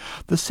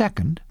 The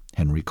second,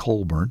 Henry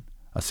Colburn,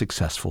 a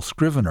successful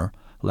scrivener,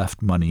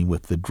 left money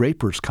with the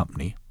Drapers'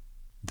 Company,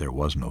 there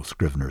was no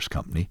Scrivener's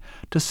Company,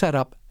 to set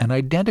up an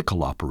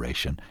identical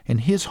operation in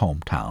his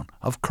hometown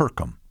of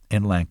Kirkham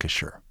in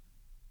Lancashire.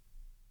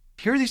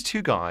 Here are these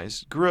two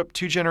guys, grew up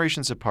 2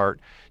 generations apart,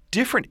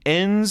 different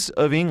ends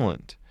of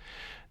England.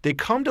 They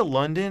come to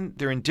London,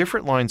 they're in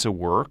different lines of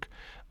work.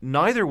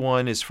 Neither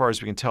one, as far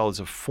as we can tell, is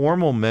a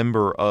formal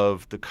member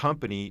of the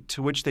company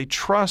to which they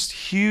trust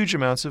huge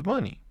amounts of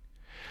money.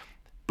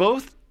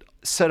 Both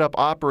set up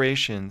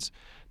operations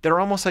that are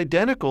almost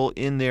identical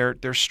in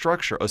their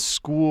structure, a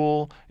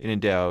school, an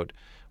endowed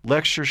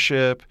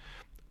lectureship,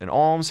 an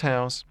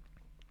almshouse.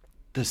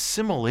 The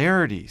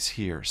similarities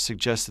here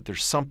suggest that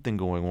there's something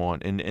going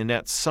on, and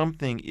that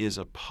something is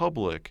a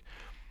public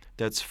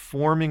that's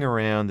forming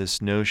around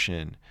this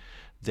notion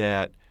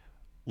that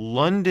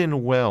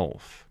London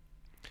wealth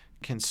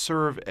can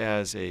serve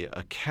as a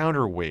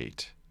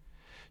counterweight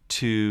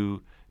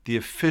to the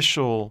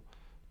official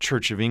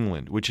Church of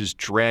England, which is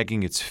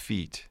dragging its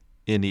feet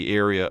in the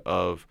area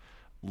of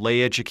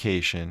lay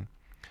education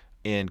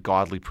and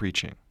godly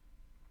preaching.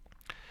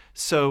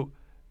 So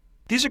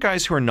these are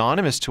guys who are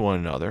anonymous to one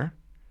another.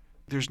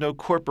 There's no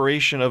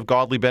corporation of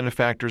godly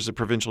benefactors of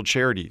provincial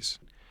charities.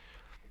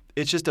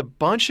 It's just a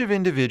bunch of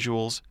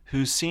individuals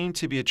who seem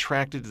to be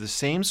attracted to the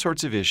same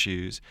sorts of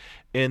issues,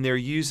 and they're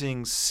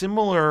using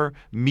similar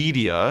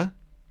media,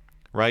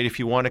 right? If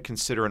you want to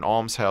consider an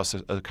almshouse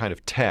a kind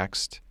of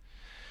text,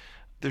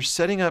 they're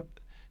setting up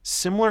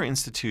similar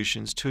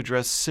institutions to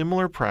address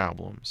similar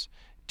problems,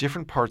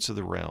 different parts of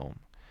the realm,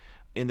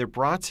 and they're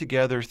brought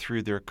together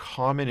through their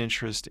common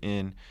interest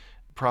in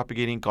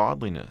propagating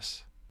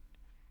godliness.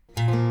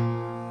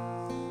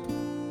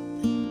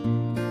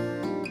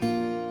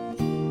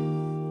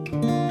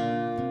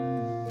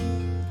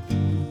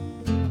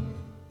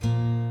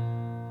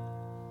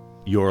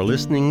 You're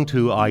listening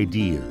to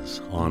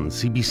Ideas on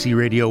CBC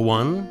Radio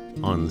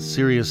 1, on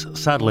Sirius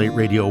Satellite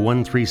Radio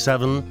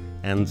 137,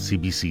 and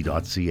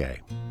cbc.ca.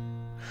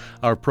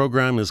 Our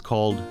program is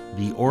called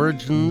The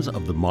Origins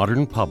of the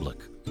Modern Public,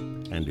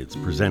 and it's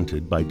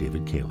presented by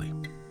David Cayley.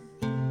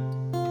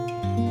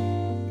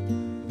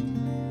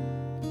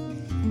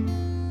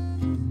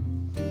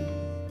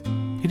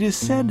 It is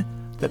said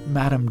that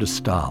Madame de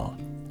Staël,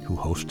 who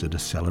hosted a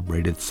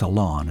celebrated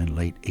salon in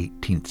late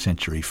 18th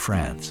century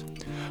France,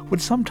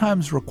 would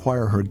sometimes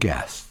require her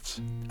guests,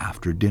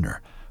 after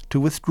dinner, to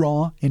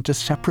withdraw into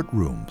separate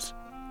rooms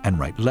and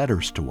write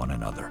letters to one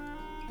another.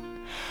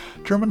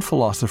 German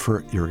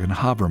philosopher Jürgen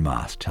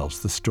Habermas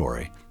tells the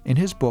story in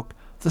his book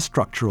The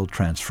Structural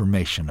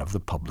Transformation of the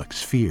Public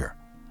Sphere,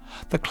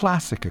 the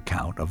classic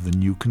account of the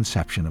new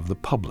conception of the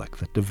public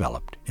that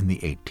developed in the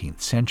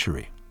 18th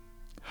century.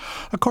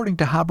 According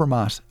to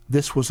Habermas,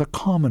 this was a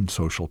common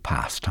social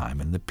pastime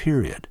in the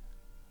period,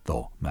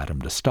 though Madame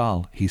de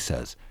Staël, he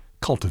says,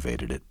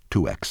 cultivated it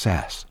to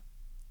excess.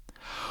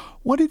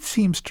 What it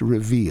seems to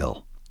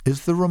reveal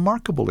is the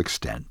remarkable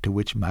extent to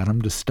which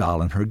Madame de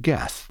Staël and her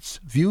guests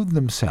viewed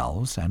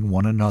themselves and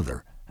one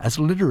another as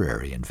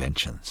literary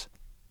inventions,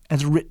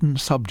 as written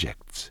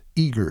subjects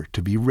eager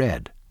to be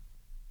read.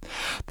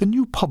 The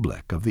new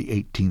public of the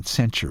 18th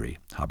century,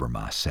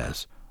 Habermas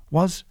says,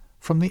 was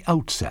from the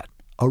outset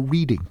a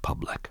reading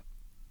public,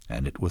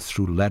 and it was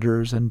through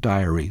letters and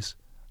diaries,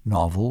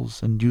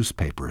 novels and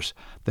newspapers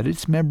that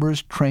its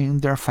members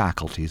trained their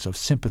faculties of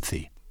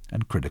sympathy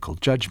and critical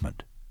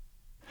judgment.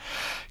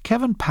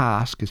 Kevin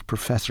Pask is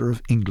professor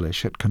of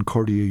English at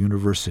Concordia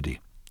University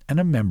and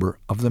a member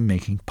of the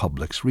Making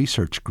Publics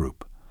research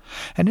group.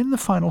 And in the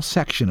final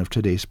section of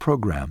today's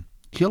program,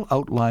 he'll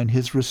outline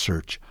his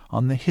research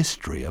on the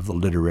history of the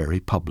literary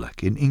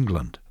public in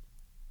England.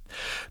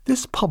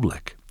 This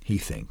public, he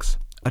thinks,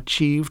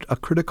 achieved a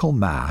critical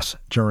mass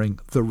during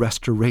the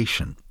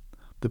Restoration,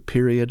 the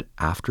period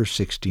after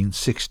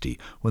 1660,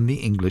 when the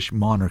English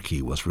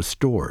monarchy was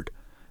restored,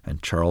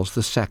 and Charles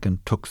II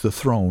took the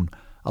throne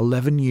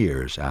 11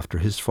 years after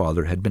his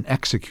father had been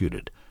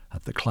executed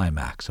at the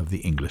climax of the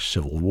English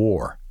Civil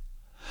War.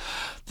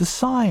 The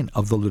sign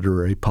of the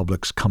literary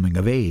public's coming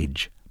of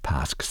age,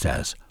 Pask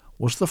says,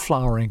 was the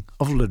flowering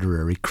of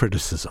literary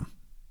criticism.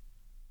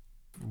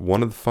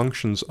 One of the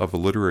functions of a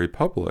literary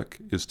public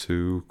is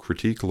to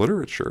critique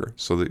literature.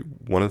 So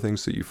that one of the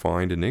things that you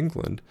find in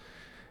England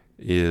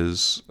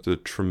is the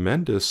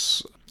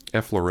tremendous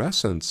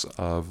efflorescence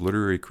of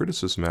literary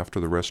criticism after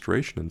the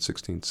Restoration in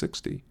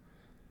 1660.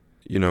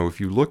 You know, if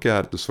you look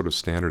at the sort of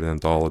standard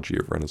anthology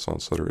of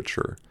Renaissance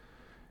literature,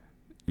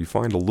 you can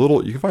find a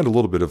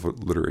little bit of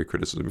literary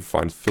criticism. You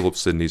find Philip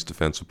Sidney's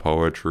Defense of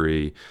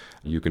Poetry.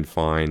 You can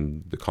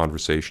find the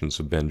Conversations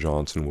of Ben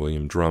Jonson,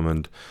 William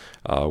Drummond,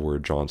 where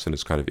Jonson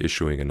is kind of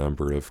issuing a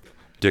number of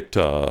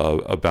dicta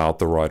about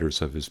the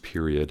writers of his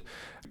period.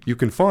 You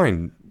can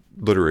find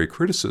literary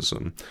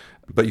criticism,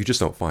 but you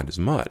just don't find as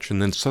much.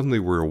 And then suddenly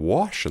we're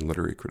awash in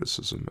literary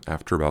criticism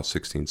after about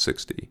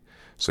 1660.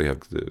 So you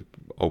have the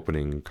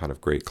opening kind of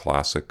great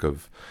classic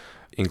of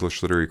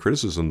English literary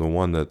criticism. The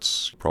one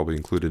that's probably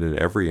included in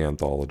every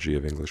anthology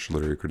of English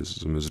literary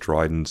criticism is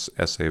Dryden's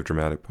Essay of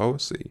Dramatic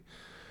Poesy,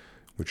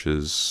 which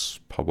is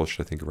published,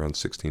 I think, around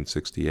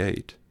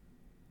 1668.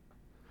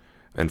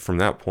 And from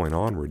that point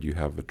onward, you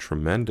have a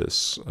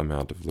tremendous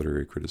amount of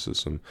literary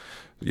criticism.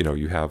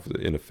 You have,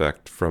 in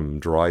effect, from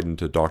Dryden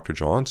to Dr.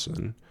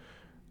 Johnson,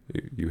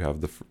 you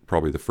have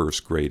probably the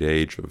first great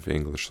age of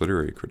English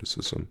literary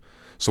criticism.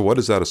 So what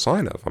is that a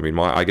sign of? I mean,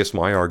 I guess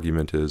my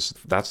argument is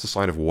that's the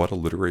sign of what a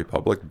literary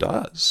public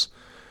does.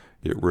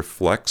 It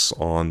reflects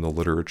on the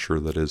literature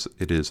that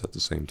it is at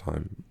the same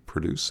time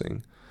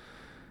producing.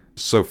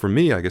 So for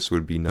me, I guess it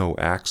would be no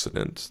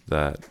accident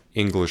that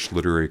English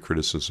literary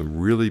criticism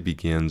really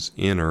begins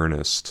in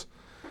earnest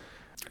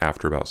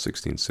after about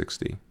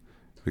 1660,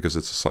 because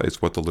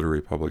it's what the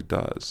literary public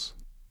does.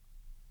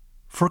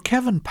 For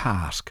Kevin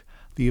Pask,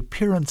 the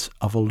appearance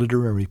of a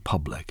literary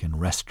public in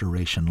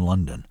Restoration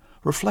London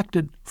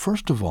reflected,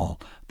 first of all,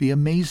 the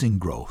amazing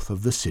growth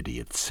of the city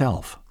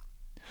itself.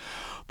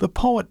 The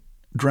poet,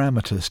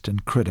 dramatist,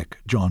 and critic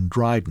John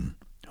Dryden,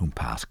 whom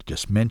Pask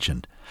just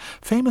mentioned,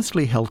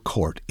 famously held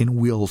court in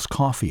Will's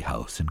Coffee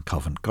House in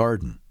Covent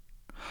Garden,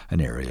 an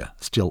area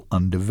still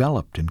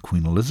undeveloped in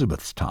Queen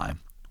Elizabeth's time,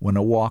 when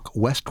a walk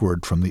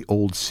westward from the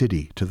old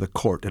city to the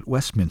court at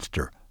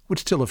Westminster would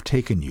still have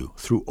taken you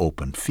through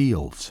open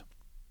fields.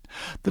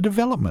 The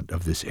development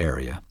of this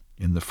area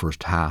in the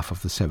first half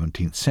of the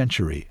 17th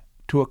century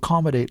to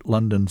accommodate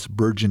London's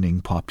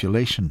burgeoning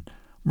population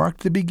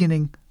marked the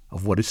beginning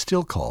of what is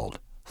still called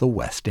the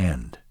West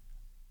End.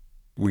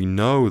 We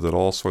know that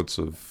all sorts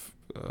of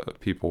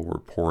people were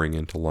pouring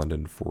into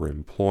London for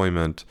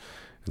employment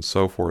and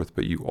so forth,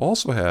 but you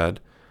also had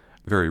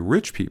very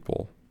rich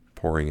people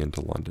pouring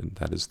into London,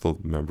 that is, the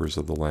members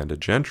of the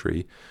landed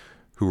gentry,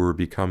 who were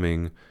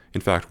becoming,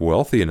 in fact,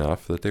 wealthy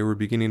enough that they were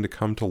beginning to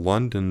come to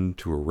London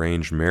to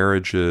arrange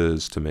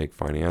marriages, to make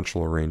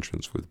financial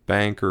arrangements with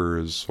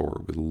bankers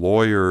or with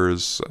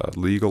lawyers,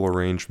 legal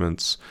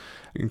arrangements,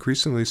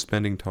 increasingly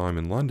spending time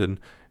in London,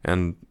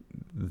 and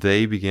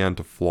they began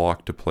to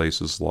flock to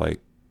places like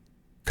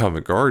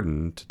Covent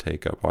Garden to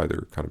take up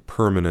either kind of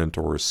permanent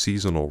or a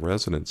seasonal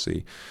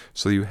residency.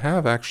 So you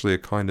have actually a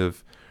kind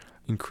of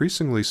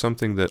increasingly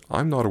something that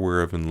I'm not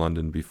aware of in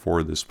London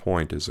before this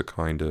point is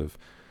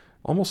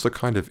almost a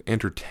kind of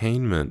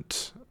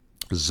entertainment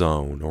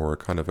zone or a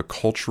kind of a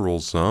cultural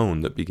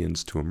zone that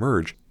begins to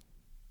emerge.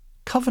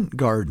 Covent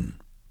Garden,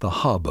 the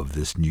hub of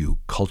this new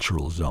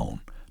cultural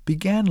zone,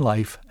 began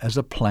life as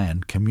a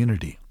planned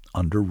community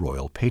under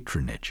royal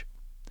patronage.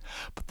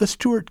 But the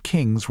Stuart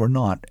kings were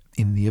not,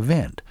 in the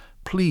event,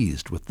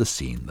 pleased with the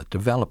scene that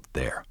developed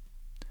there.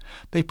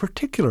 They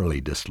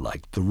particularly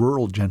disliked the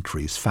rural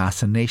gentry's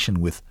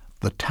fascination with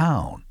the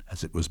town,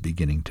 as it was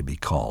beginning to be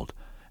called,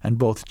 and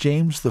both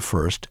James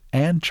I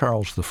and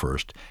Charles I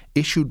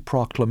issued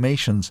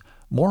proclamations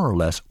more or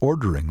less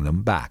ordering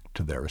them back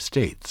to their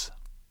estates.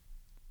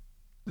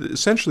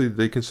 Essentially,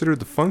 they considered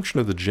the function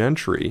of the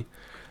gentry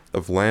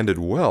of landed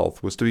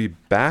wealth was to be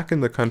back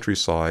in the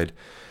countryside,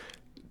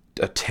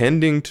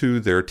 attending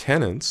to their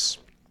tenants,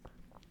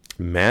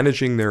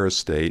 managing their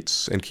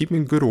estates, and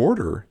keeping good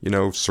order,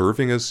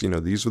 serving as,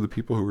 these were the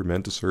people who were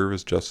meant to serve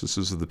as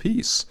justices of the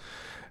peace,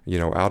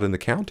 out in the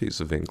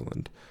counties of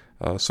England.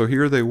 So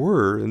here they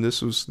were, and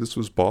this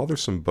was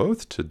bothersome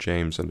both to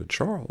James and to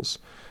Charles.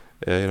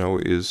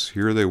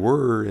 Here they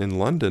were in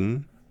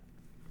London,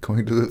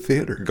 going to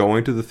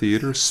the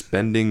theater,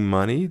 spending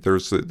money.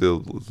 There's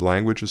the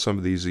language of some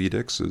of these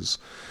edicts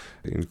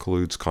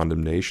includes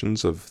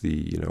condemnations of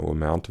the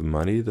amount of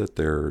money that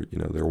their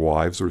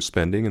wives were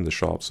spending in the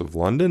shops of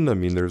London. I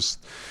mean,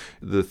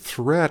 the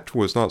threat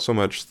was not so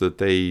much that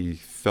they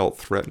felt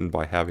threatened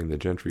by having the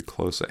gentry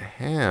close at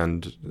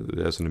hand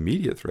as an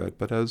immediate threat,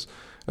 but as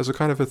a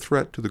kind of a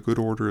threat to the good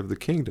order of the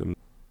kingdom.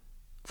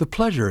 The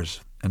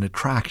pleasures and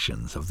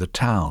attractions of the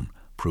town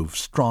proved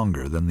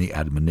stronger than the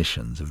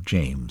admonitions of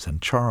James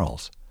and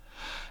Charles.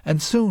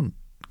 And soon,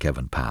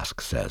 Kevin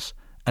Pask says,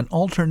 an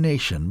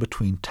alternation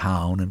between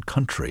town and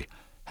country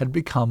had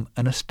become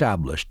an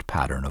established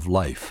pattern of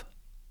life.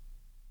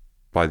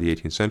 By the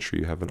 18th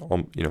century, you have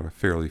a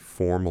fairly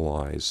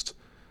formalized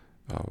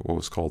what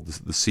was called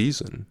the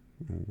season,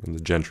 when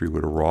the gentry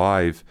would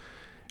arrive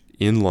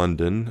in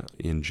London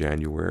in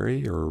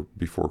January or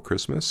before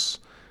Christmas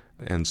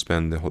and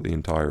spend the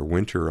entire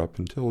winter up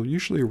until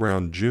usually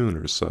around June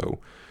or so,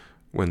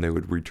 when they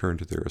would return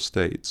to their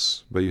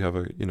estates. But you have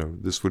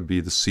this would be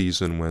the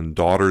season when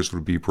daughters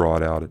would be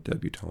brought out at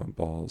debutante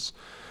balls,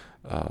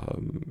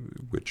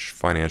 which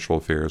financial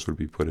affairs would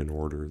be put in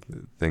order,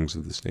 things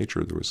of this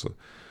nature.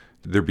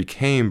 There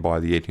became,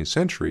 by the 18th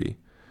century,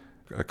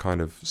 a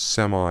kind of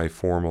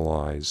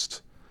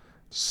semi-formalized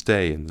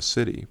stay in the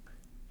city.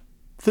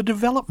 The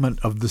development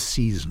of the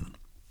season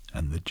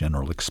and the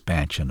general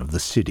expansion of the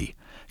city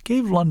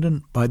gave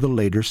London, by the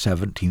later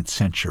 17th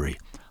century,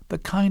 the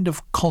kind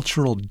of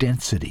cultural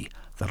density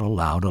that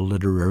allowed a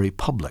literary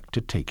public to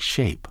take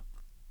shape.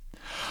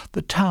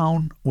 The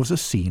town was a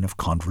scene of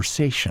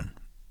conversation.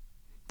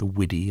 The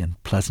witty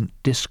and pleasant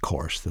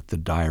discourse that the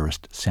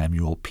diarist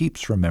Samuel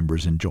Pepys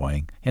remembers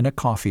enjoying in a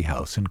coffee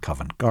house in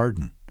Covent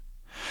Garden.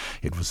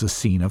 It was a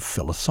scene of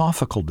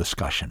philosophical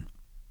discussion.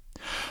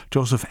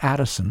 Joseph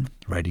Addison,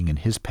 writing in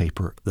his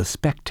paper The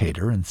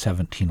Spectator in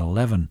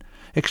 1711,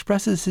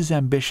 expresses his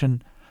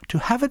ambition to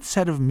have it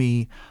said of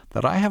me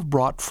that I have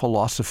brought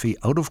philosophy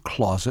out of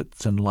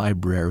closets and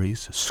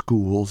libraries,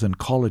 schools and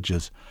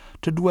colleges,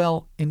 to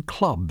dwell in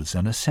clubs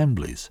and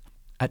assemblies,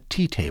 at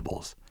tea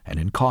tables and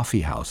in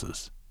coffee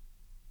houses.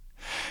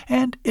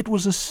 And it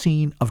was a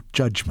scene of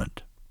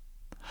judgment.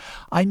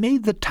 I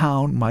made the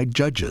town my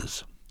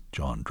judges,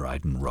 John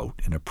Dryden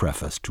wrote in a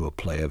preface to a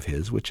play of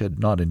his which had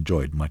not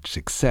enjoyed much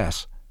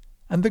success,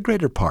 and the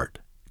greater part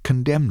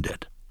condemned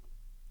it.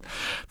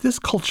 This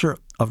culture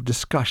of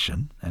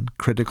discussion and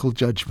critical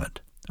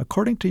judgment,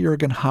 according to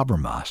Jürgen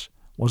Habermas,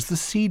 was the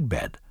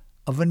seedbed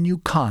of a new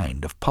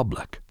kind of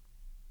public.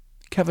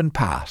 Kevin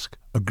Pask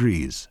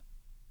agrees.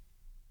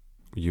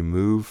 You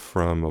move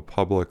from a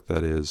public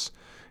that is,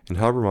 in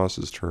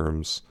Habermas's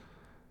terms,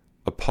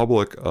 a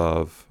public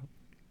of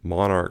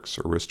monarchs,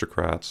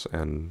 aristocrats,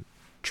 and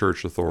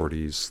church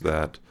authorities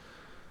that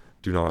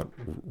do not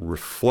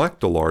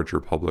reflect a larger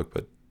public,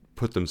 but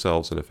put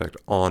themselves, in effect,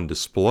 on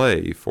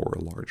display for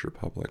a larger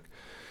public.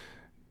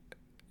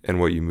 And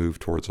what you move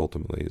towards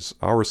ultimately is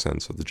our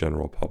sense of the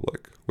general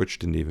public, which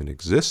didn't even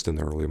exist in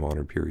the early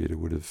modern period. It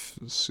would have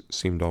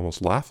seemed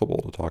almost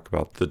laughable to talk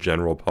about the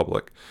general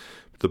public.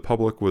 The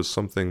public was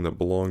something that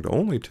belonged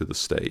only to the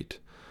state.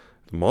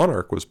 The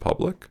monarch was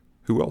public.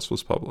 Who else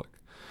was public?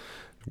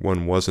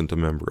 One wasn't a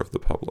member of the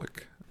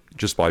public,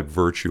 just by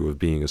virtue of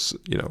being,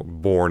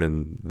 born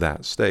in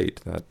that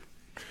state. That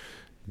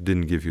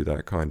didn't give you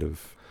that kind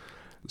of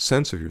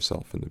sense of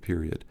yourself in the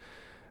period.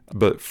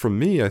 But for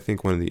me, I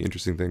think one of the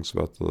interesting things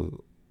about the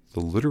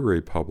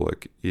literary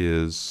public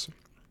is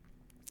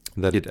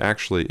that it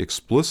actually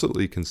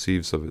explicitly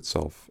conceives of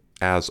itself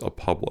as a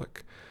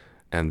public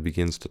and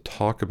begins to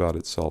talk about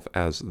itself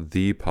as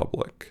the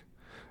public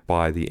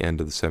by the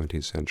end of the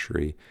 17th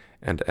century,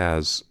 and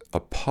as a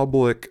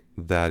public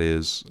that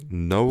is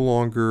no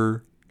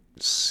longer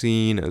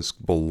seen as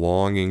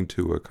belonging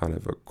to a kind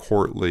of a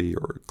courtly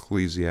or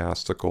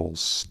ecclesiastical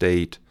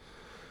state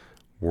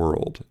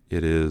world.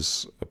 It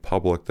is a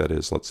public that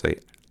is, let's say,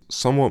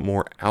 somewhat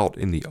more out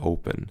in the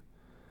open,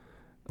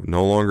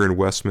 no longer in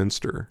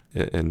Westminster,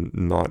 and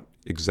not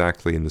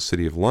exactly in the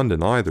City of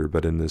London either,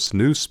 but in this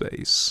new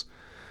space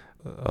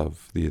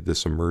of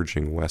this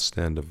emerging West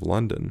End of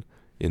London,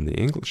 in the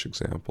English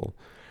example.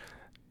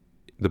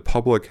 The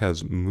public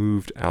has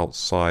moved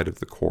outside of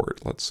the court,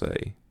 let's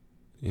say,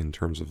 in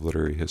terms of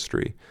literary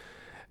history.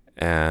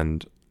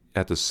 And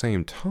at the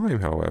same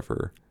time,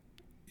 however,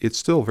 it's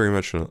still very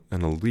much an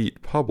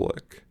elite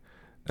public.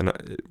 And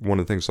one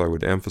of the things I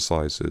would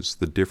emphasize is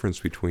the difference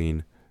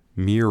between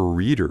mere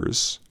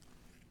readers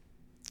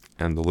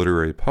and the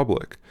literary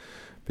public.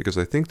 Because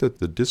I think that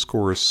the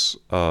discourse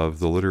of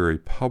the literary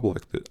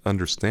public that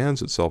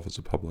understands itself as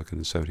a public in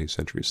the 17th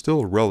century is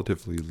still a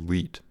relatively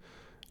elite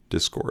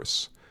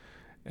discourse.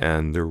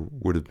 And there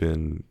would have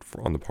been,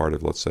 on the part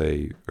of, let's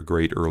say, a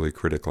great early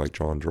critic like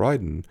John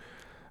Dryden,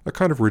 a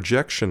kind of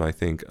rejection, I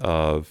think,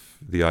 of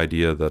the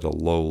idea that a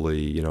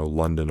lowly,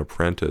 London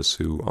apprentice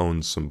who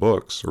owns some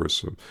books or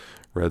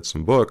read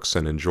some books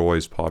and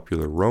enjoys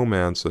popular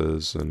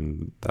romances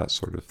and that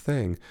sort of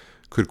thing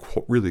could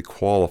really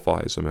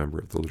qualify as a member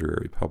of the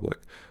literary public.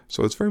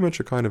 So it's very much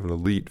a kind of an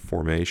elite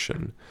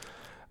formation.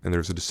 And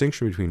there's a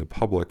distinction between the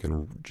public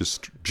and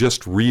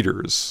just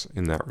readers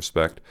in that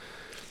respect.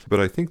 But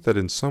I think that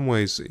in some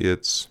ways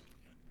it's,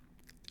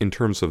 in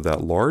terms of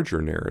that larger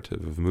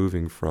narrative of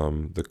moving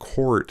from the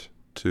court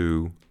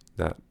to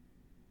that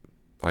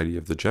idea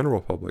of the general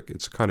public,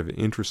 it's kind of an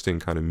interesting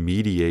kind of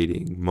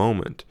mediating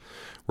moment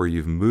where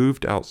you've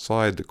moved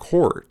outside the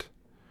court,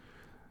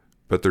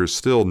 but there's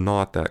still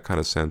not that kind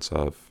of sense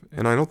of,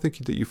 and I don't think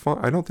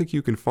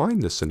you can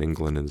find this in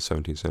England in the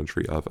 17th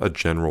century, of a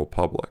general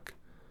public.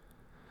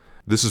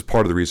 This is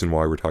part of the reason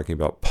why we're talking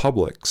about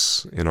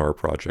publics in our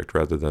project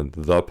rather than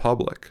the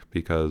public,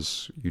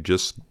 because you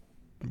just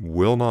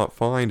will not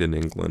find in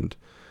England,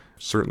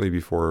 certainly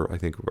before, I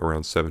think,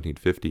 around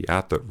 1750,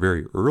 at the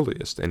very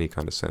earliest, any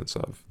kind of sense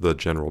of the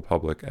general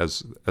public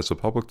as a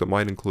public that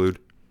might include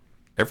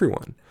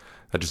everyone.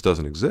 That just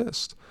doesn't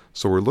exist.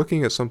 So we're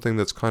looking at something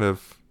that's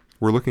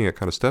we're looking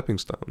at stepping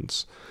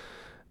stones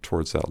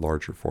towards that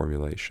larger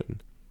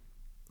formulation.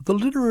 The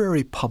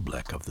literary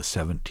public of the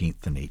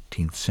 17th and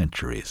 18th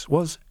centuries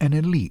was an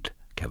elite,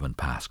 Kevin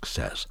Pask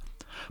says,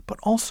 but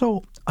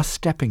also a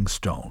stepping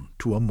stone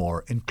to a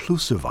more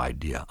inclusive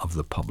idea of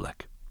the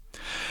public.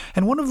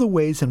 And one of the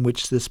ways in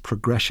which this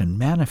progression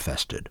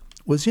manifested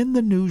was in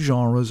the new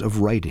genres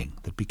of writing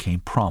that became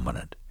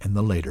prominent in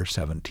the later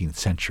 17th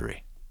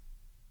century.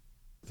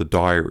 The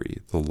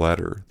diary, the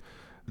letter,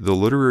 the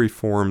literary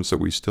forms that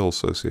we still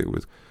associate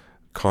with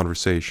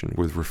conversation,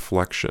 with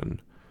reflection,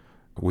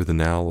 with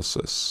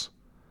analysis,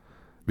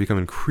 become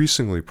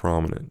increasingly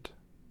prominent.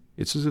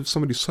 It's as if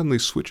somebody suddenly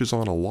switches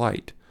on a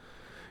light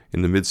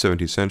in the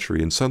mid-17th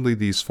century, and suddenly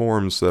these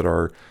forms that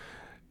are,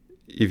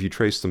 if you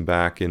trace them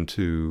back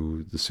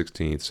into the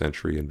 16th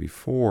century and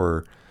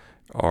before,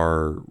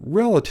 are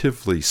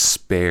relatively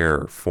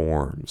spare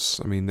forms.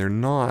 I mean, they're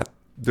not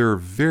There are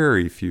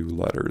very few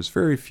letters,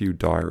 very few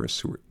diarists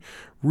who are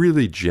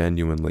really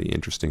genuinely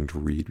interesting to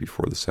read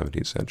before the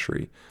 17th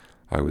century,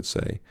 I would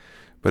say.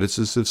 But it's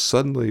as if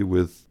suddenly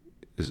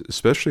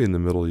especially in the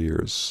middle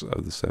years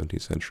of the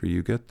 17th century,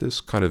 you get this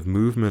kind of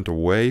movement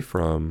away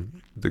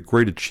from the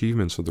great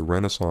achievements of the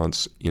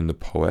Renaissance in the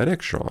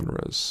poetic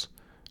genres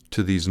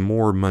to these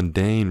more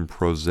mundane,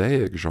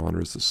 prosaic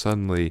genres that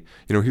suddenly,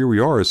 here we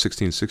are,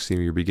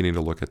 1616, you're beginning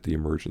to look at the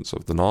emergence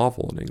of the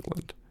novel in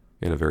England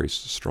in a very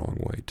strong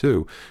way,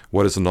 too.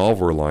 What is the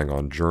novel relying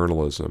on?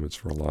 Journalism.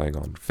 It's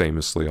relying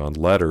famously on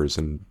letters,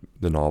 and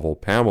the novel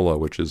Pamela,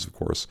 which is, of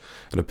course,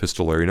 an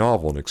epistolary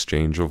novel, an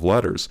exchange of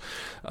letters.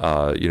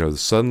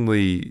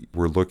 Suddenly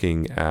we're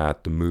looking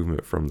at the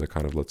movement from the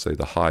kind of, let's say,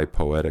 the high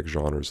poetic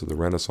genres of the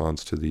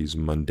Renaissance to these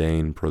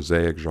mundane,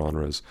 prosaic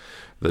genres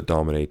that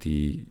dominate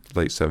the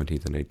late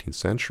 17th and 18th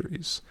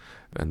centuries,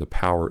 and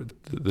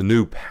the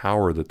new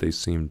power that they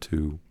seem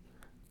to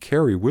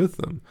carry with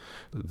them.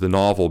 The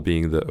novel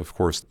being, of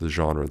course, the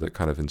genre that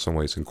kind of in some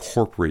ways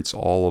incorporates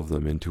all of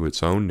them into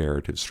its own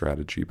narrative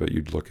strategy. But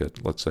you'd look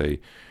at, let's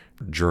say,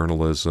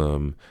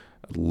 journalism,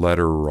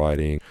 letter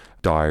writing,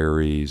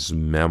 diaries,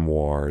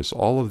 memoirs,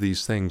 all of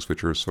these things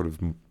which are sort of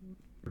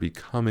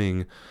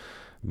becoming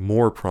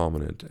more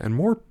prominent and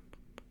more,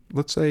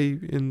 let's say,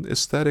 in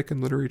aesthetic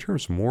and literary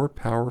terms, more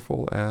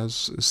powerful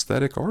as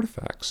aesthetic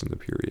artifacts in the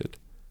period.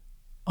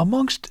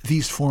 Amongst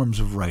these forms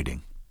of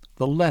writing,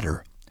 the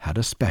letter had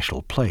a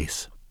special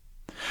place.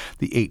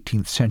 The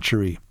 18th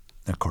century,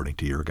 according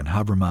to Jürgen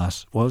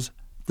Habermas, was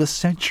the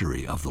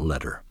century of the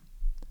letter.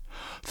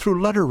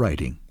 Through letter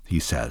writing, he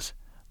says,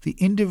 the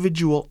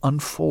individual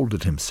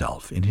unfolded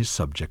himself in his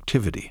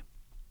subjectivity,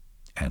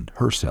 and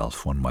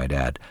herself, one might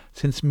add,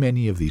 since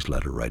many of these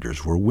letter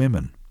writers were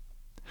women.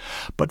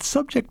 But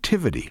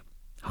subjectivity,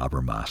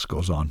 Habermas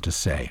goes on to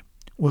say,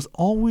 was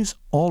always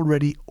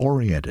already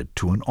oriented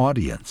to an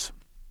audience.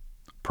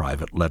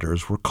 Private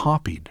letters were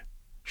copied,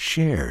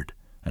 shared,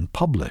 and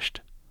published.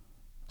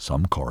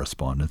 Some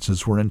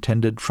correspondences were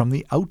intended from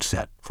the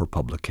outset for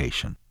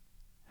publication.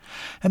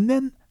 And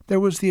then there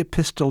was the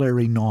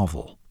epistolary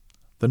novel,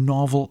 the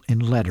novel in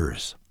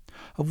letters,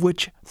 of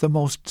which the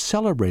most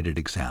celebrated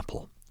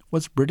example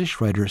was British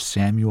writer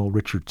Samuel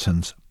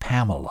Richardson's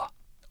Pamela,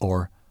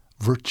 or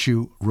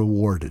Virtue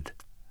Rewarded.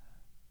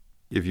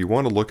 If you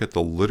want to look at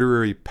the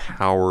literary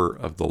power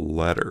of the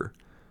letter,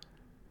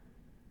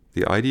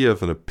 the idea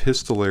of an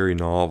epistolary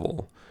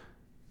novel,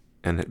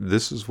 and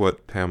this is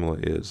what Pamela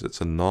is.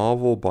 It's a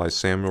novel by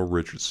Samuel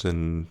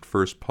Richardson,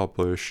 first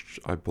published,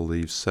 I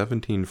believe,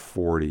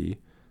 1740,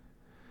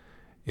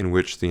 in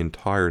which the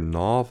entire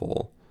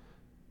novel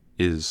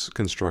is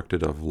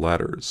constructed of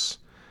letters.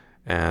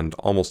 And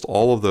almost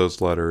all of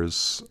those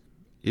letters,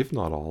 if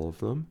not all of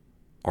them,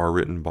 are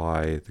written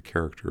by the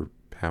character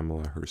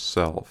Pamela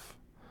herself.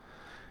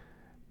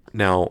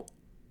 Now,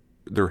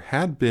 there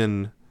had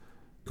been,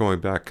 going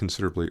back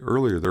considerably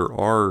earlier, there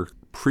are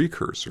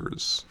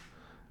precursors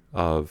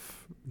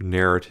of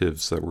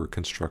narratives that were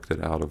constructed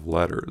out of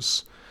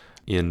letters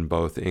in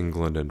both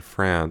England and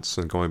France,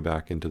 and going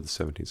back into the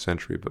 17th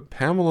century. But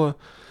Pamela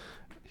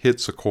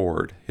hits a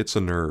chord, hits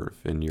a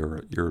nerve in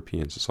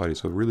European society,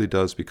 so it really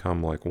does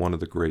become like one of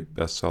the great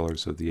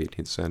bestsellers of the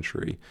 18th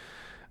century.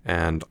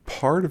 And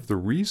part of the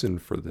reason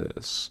for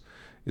this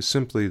is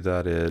simply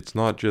that it's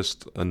not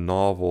just a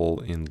novel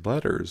in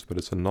letters, but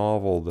it's a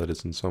novel that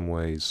is in some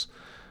ways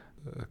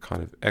a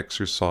kind of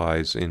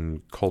exercise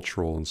in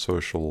cultural and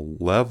social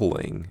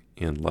leveling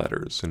in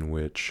letters, in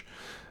which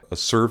a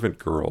servant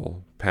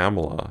girl,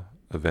 Pamela,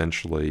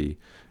 eventually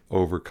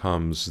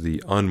overcomes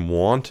the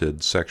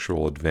unwanted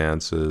sexual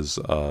advances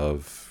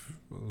of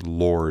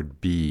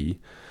Lord B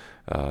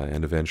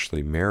and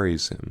eventually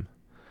marries him.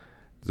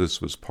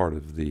 This was part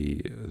of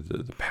the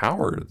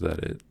power that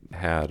it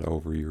had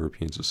over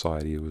European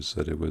society. It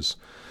was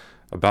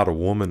about a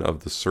woman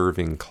of the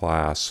serving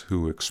class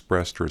who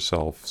expressed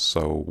herself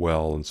so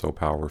well and so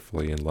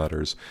powerfully in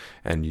letters,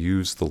 and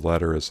used the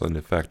letter as, in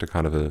effect, a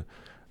kind of a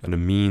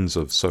means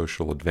of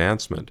social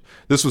advancement.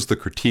 This was the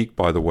critique,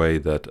 by the way,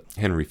 that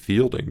Henry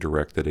Fielding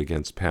directed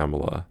against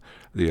Pamela,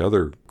 the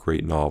other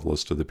great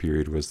novelist of the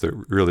period, was that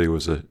really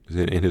was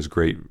in his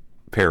great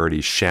parody,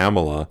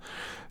 Shamala,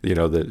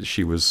 that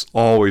she was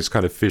always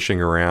kind of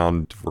fishing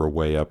around for a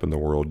way up in the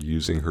world,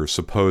 using her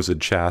supposed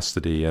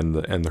chastity and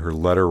her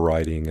letter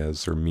writing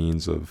as her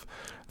means of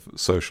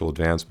social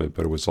advancement,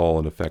 but it was all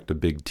in effect a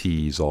big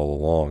tease all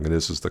along. And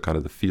this is the kind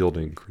of the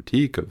Fielding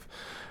critique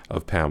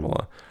of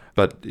Pamela.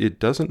 But it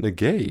doesn't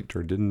negate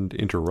or didn't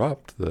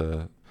interrupt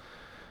the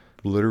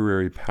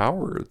literary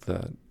power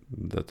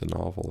that the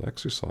novel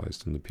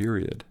exercised in the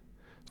period.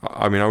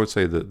 I mean, I would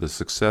say that the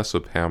success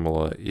of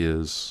Pamela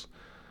is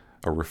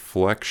a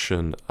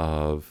reflection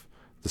of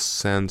the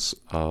sense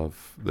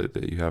of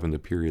that you have in the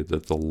period,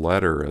 that the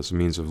letter as a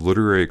means of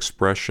literary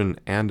expression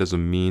and as a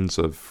means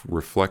of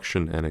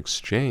reflection and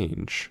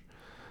exchange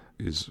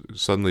is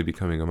suddenly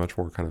becoming a much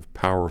more kind of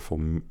powerful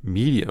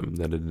medium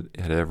than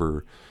it had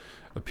ever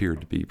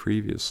appeared to be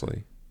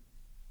previously.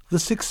 The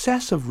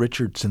success of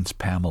Richardson's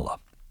Pamela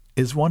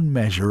is one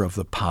measure of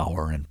the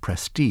power and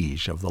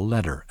prestige of the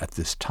letter at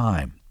this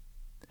time.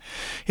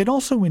 It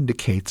also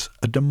indicates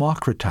a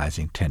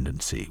democratizing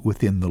tendency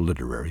within the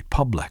literary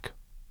public.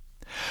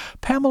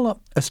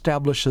 Pamela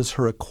establishes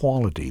her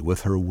equality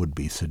with her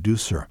would-be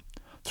seducer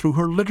through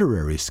her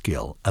literary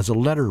skill as a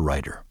letter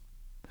writer,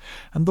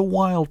 and the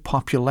wild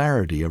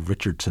popularity of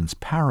Richardson's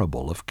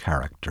parable of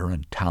character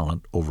and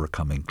talent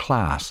overcoming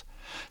class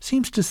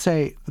seems to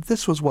say that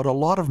this was what a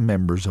lot of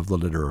members of the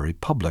literary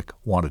public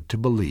wanted to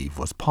believe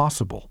was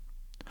possible.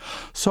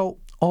 So,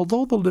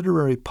 although the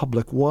literary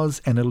public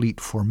was an elite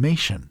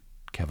formation,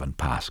 Kevin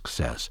Pask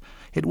says,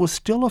 it was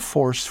still a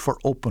force for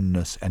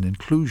openness and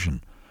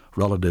inclusion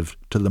relative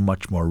to the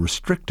much more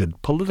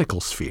restricted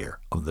political sphere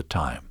of the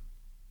time.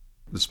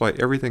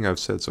 Despite everything I've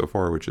said so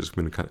far, which has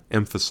been kind of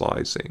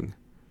emphasizing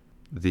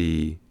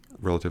the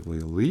relatively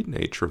elite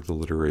nature of the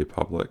literary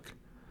public,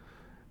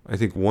 I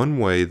think one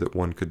way that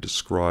one could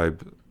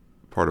describe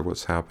part of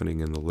what's happening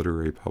in the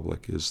literary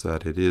public is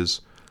that it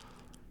is,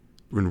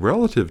 in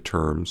relative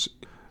terms,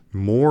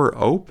 more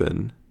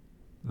open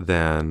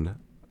than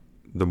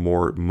the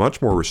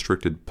much more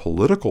restricted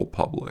political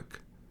public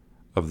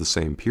of the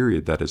same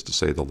period, that is to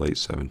say the late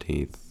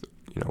 17th,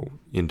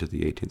 into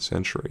the 18th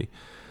century.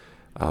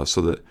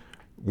 So that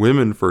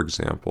women, for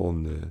example,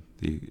 and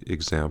the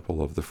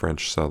example of the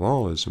French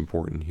salon is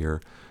important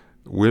here,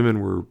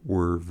 women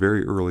were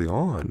very early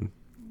on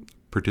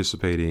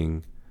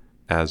participating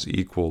as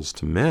equals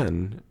to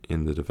men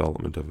in the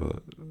development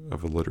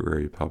of a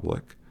literary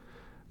public,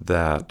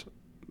 that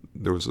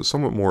there was a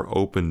somewhat more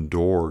open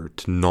door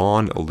to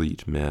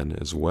non-elite men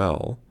as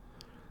well,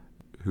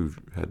 who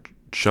had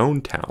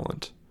shown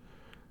talent.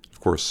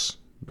 Of course,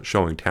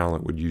 showing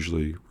talent would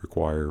usually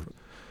require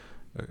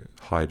a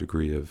high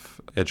degree of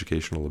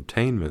educational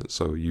obtainment,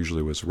 so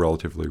usually was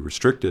relatively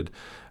restricted.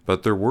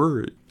 But there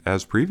were,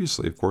 as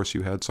previously, of course,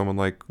 you had someone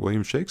like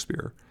William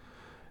Shakespeare,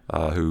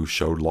 who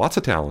showed lots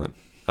of talent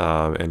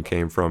and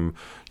came from,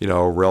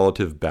 a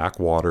relative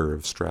backwater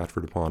of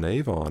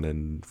Stratford-upon-Avon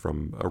and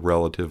from a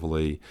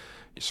relatively,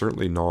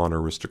 certainly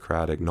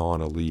non-aristocratic,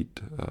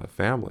 non-elite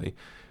family.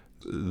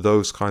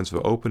 Those kinds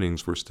of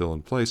openings were still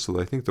in place. So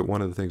I think that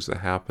one of the things that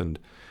happened,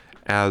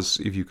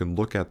 if you can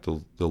look at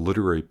the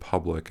literary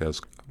public as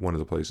one of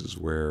the places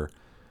where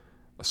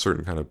a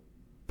certain kind of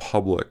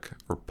public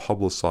or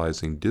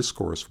publicizing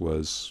discourse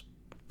was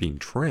being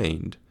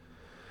trained,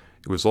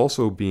 it was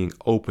also being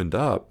opened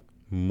up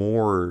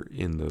more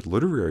in the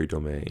literary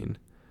domain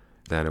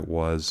than it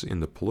was in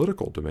the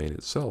political domain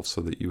itself,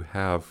 so that you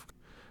have,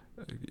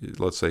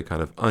 let's say,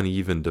 kind of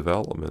uneven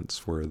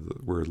developments where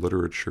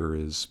literature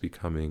is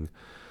becoming,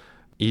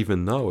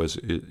 even though, as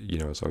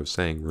I was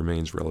saying,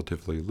 remains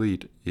relatively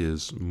elite,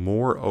 is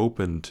more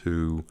open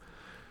to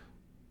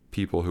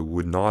people who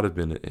would not have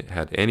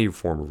had any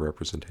form of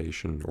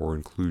representation or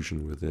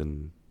inclusion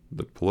within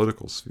the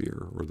political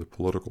sphere or the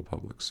political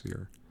public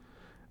sphere.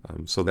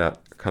 So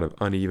that kind of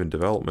uneven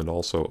development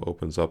also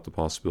opens up the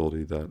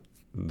possibility that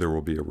there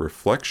will be a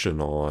reflection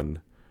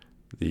on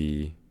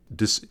the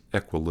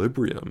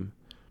disequilibrium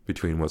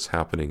between what's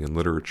happening in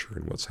literature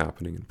and what's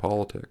happening in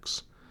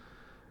politics.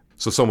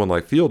 So someone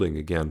like Fielding,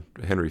 again,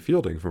 Henry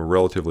Fielding, from a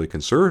relatively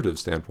conservative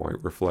standpoint,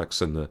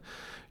 reflects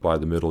by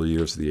the middle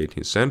years of the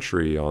 18th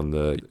century on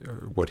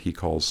what he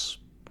calls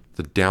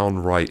the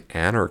downright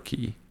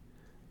anarchy,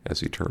 as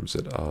he terms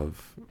it,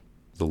 of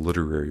the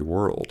literary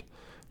world.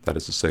 That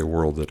is to say, a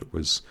world that it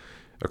was,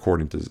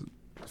 according to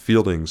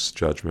Fielding's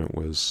judgment,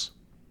 was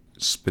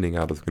spinning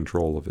out of the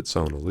control of its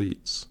own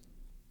elites.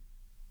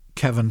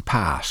 Kevin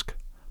Pask,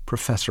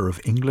 professor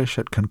of English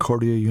at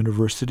Concordia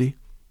University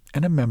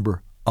and a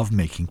member of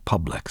Making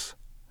Publics.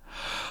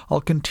 I'll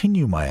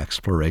continue my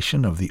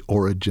exploration of the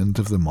origins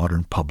of the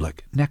modern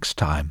public next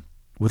time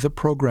with a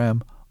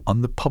program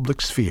on the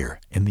public sphere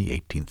in the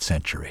 18th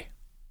century.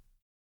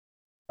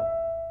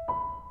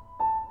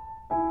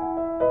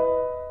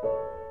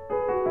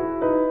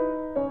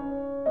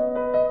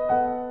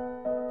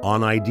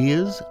 On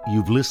Ideas,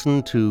 you've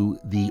listened to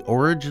The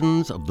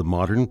Origins of the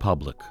Modern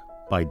Public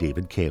by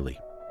David Cayley.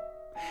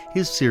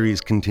 His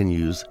series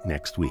continues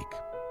next week.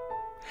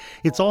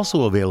 It's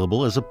also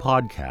available as a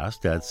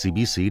podcast at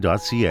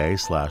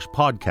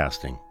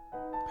cbc.ca/podcasting.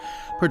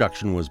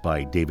 Production was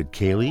by David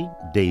Cayley,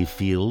 Dave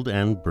Field,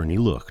 and Bernie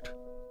Lucht.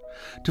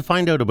 To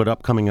find out about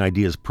upcoming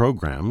Ideas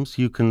programs,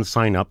 you can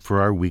sign up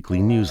for our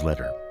weekly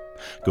newsletter.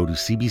 Go to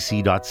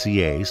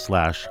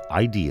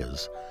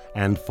cbc.ca/ideas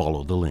and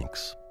follow the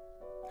links.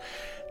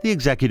 The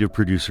executive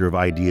producer of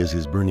Ideas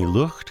is Bernie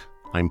Lucht.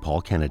 I'm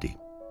Paul Kennedy.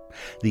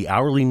 The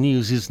hourly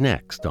news is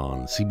next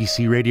on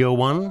CBC Radio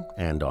 1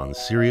 and on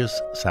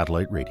Sirius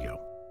Satellite Radio.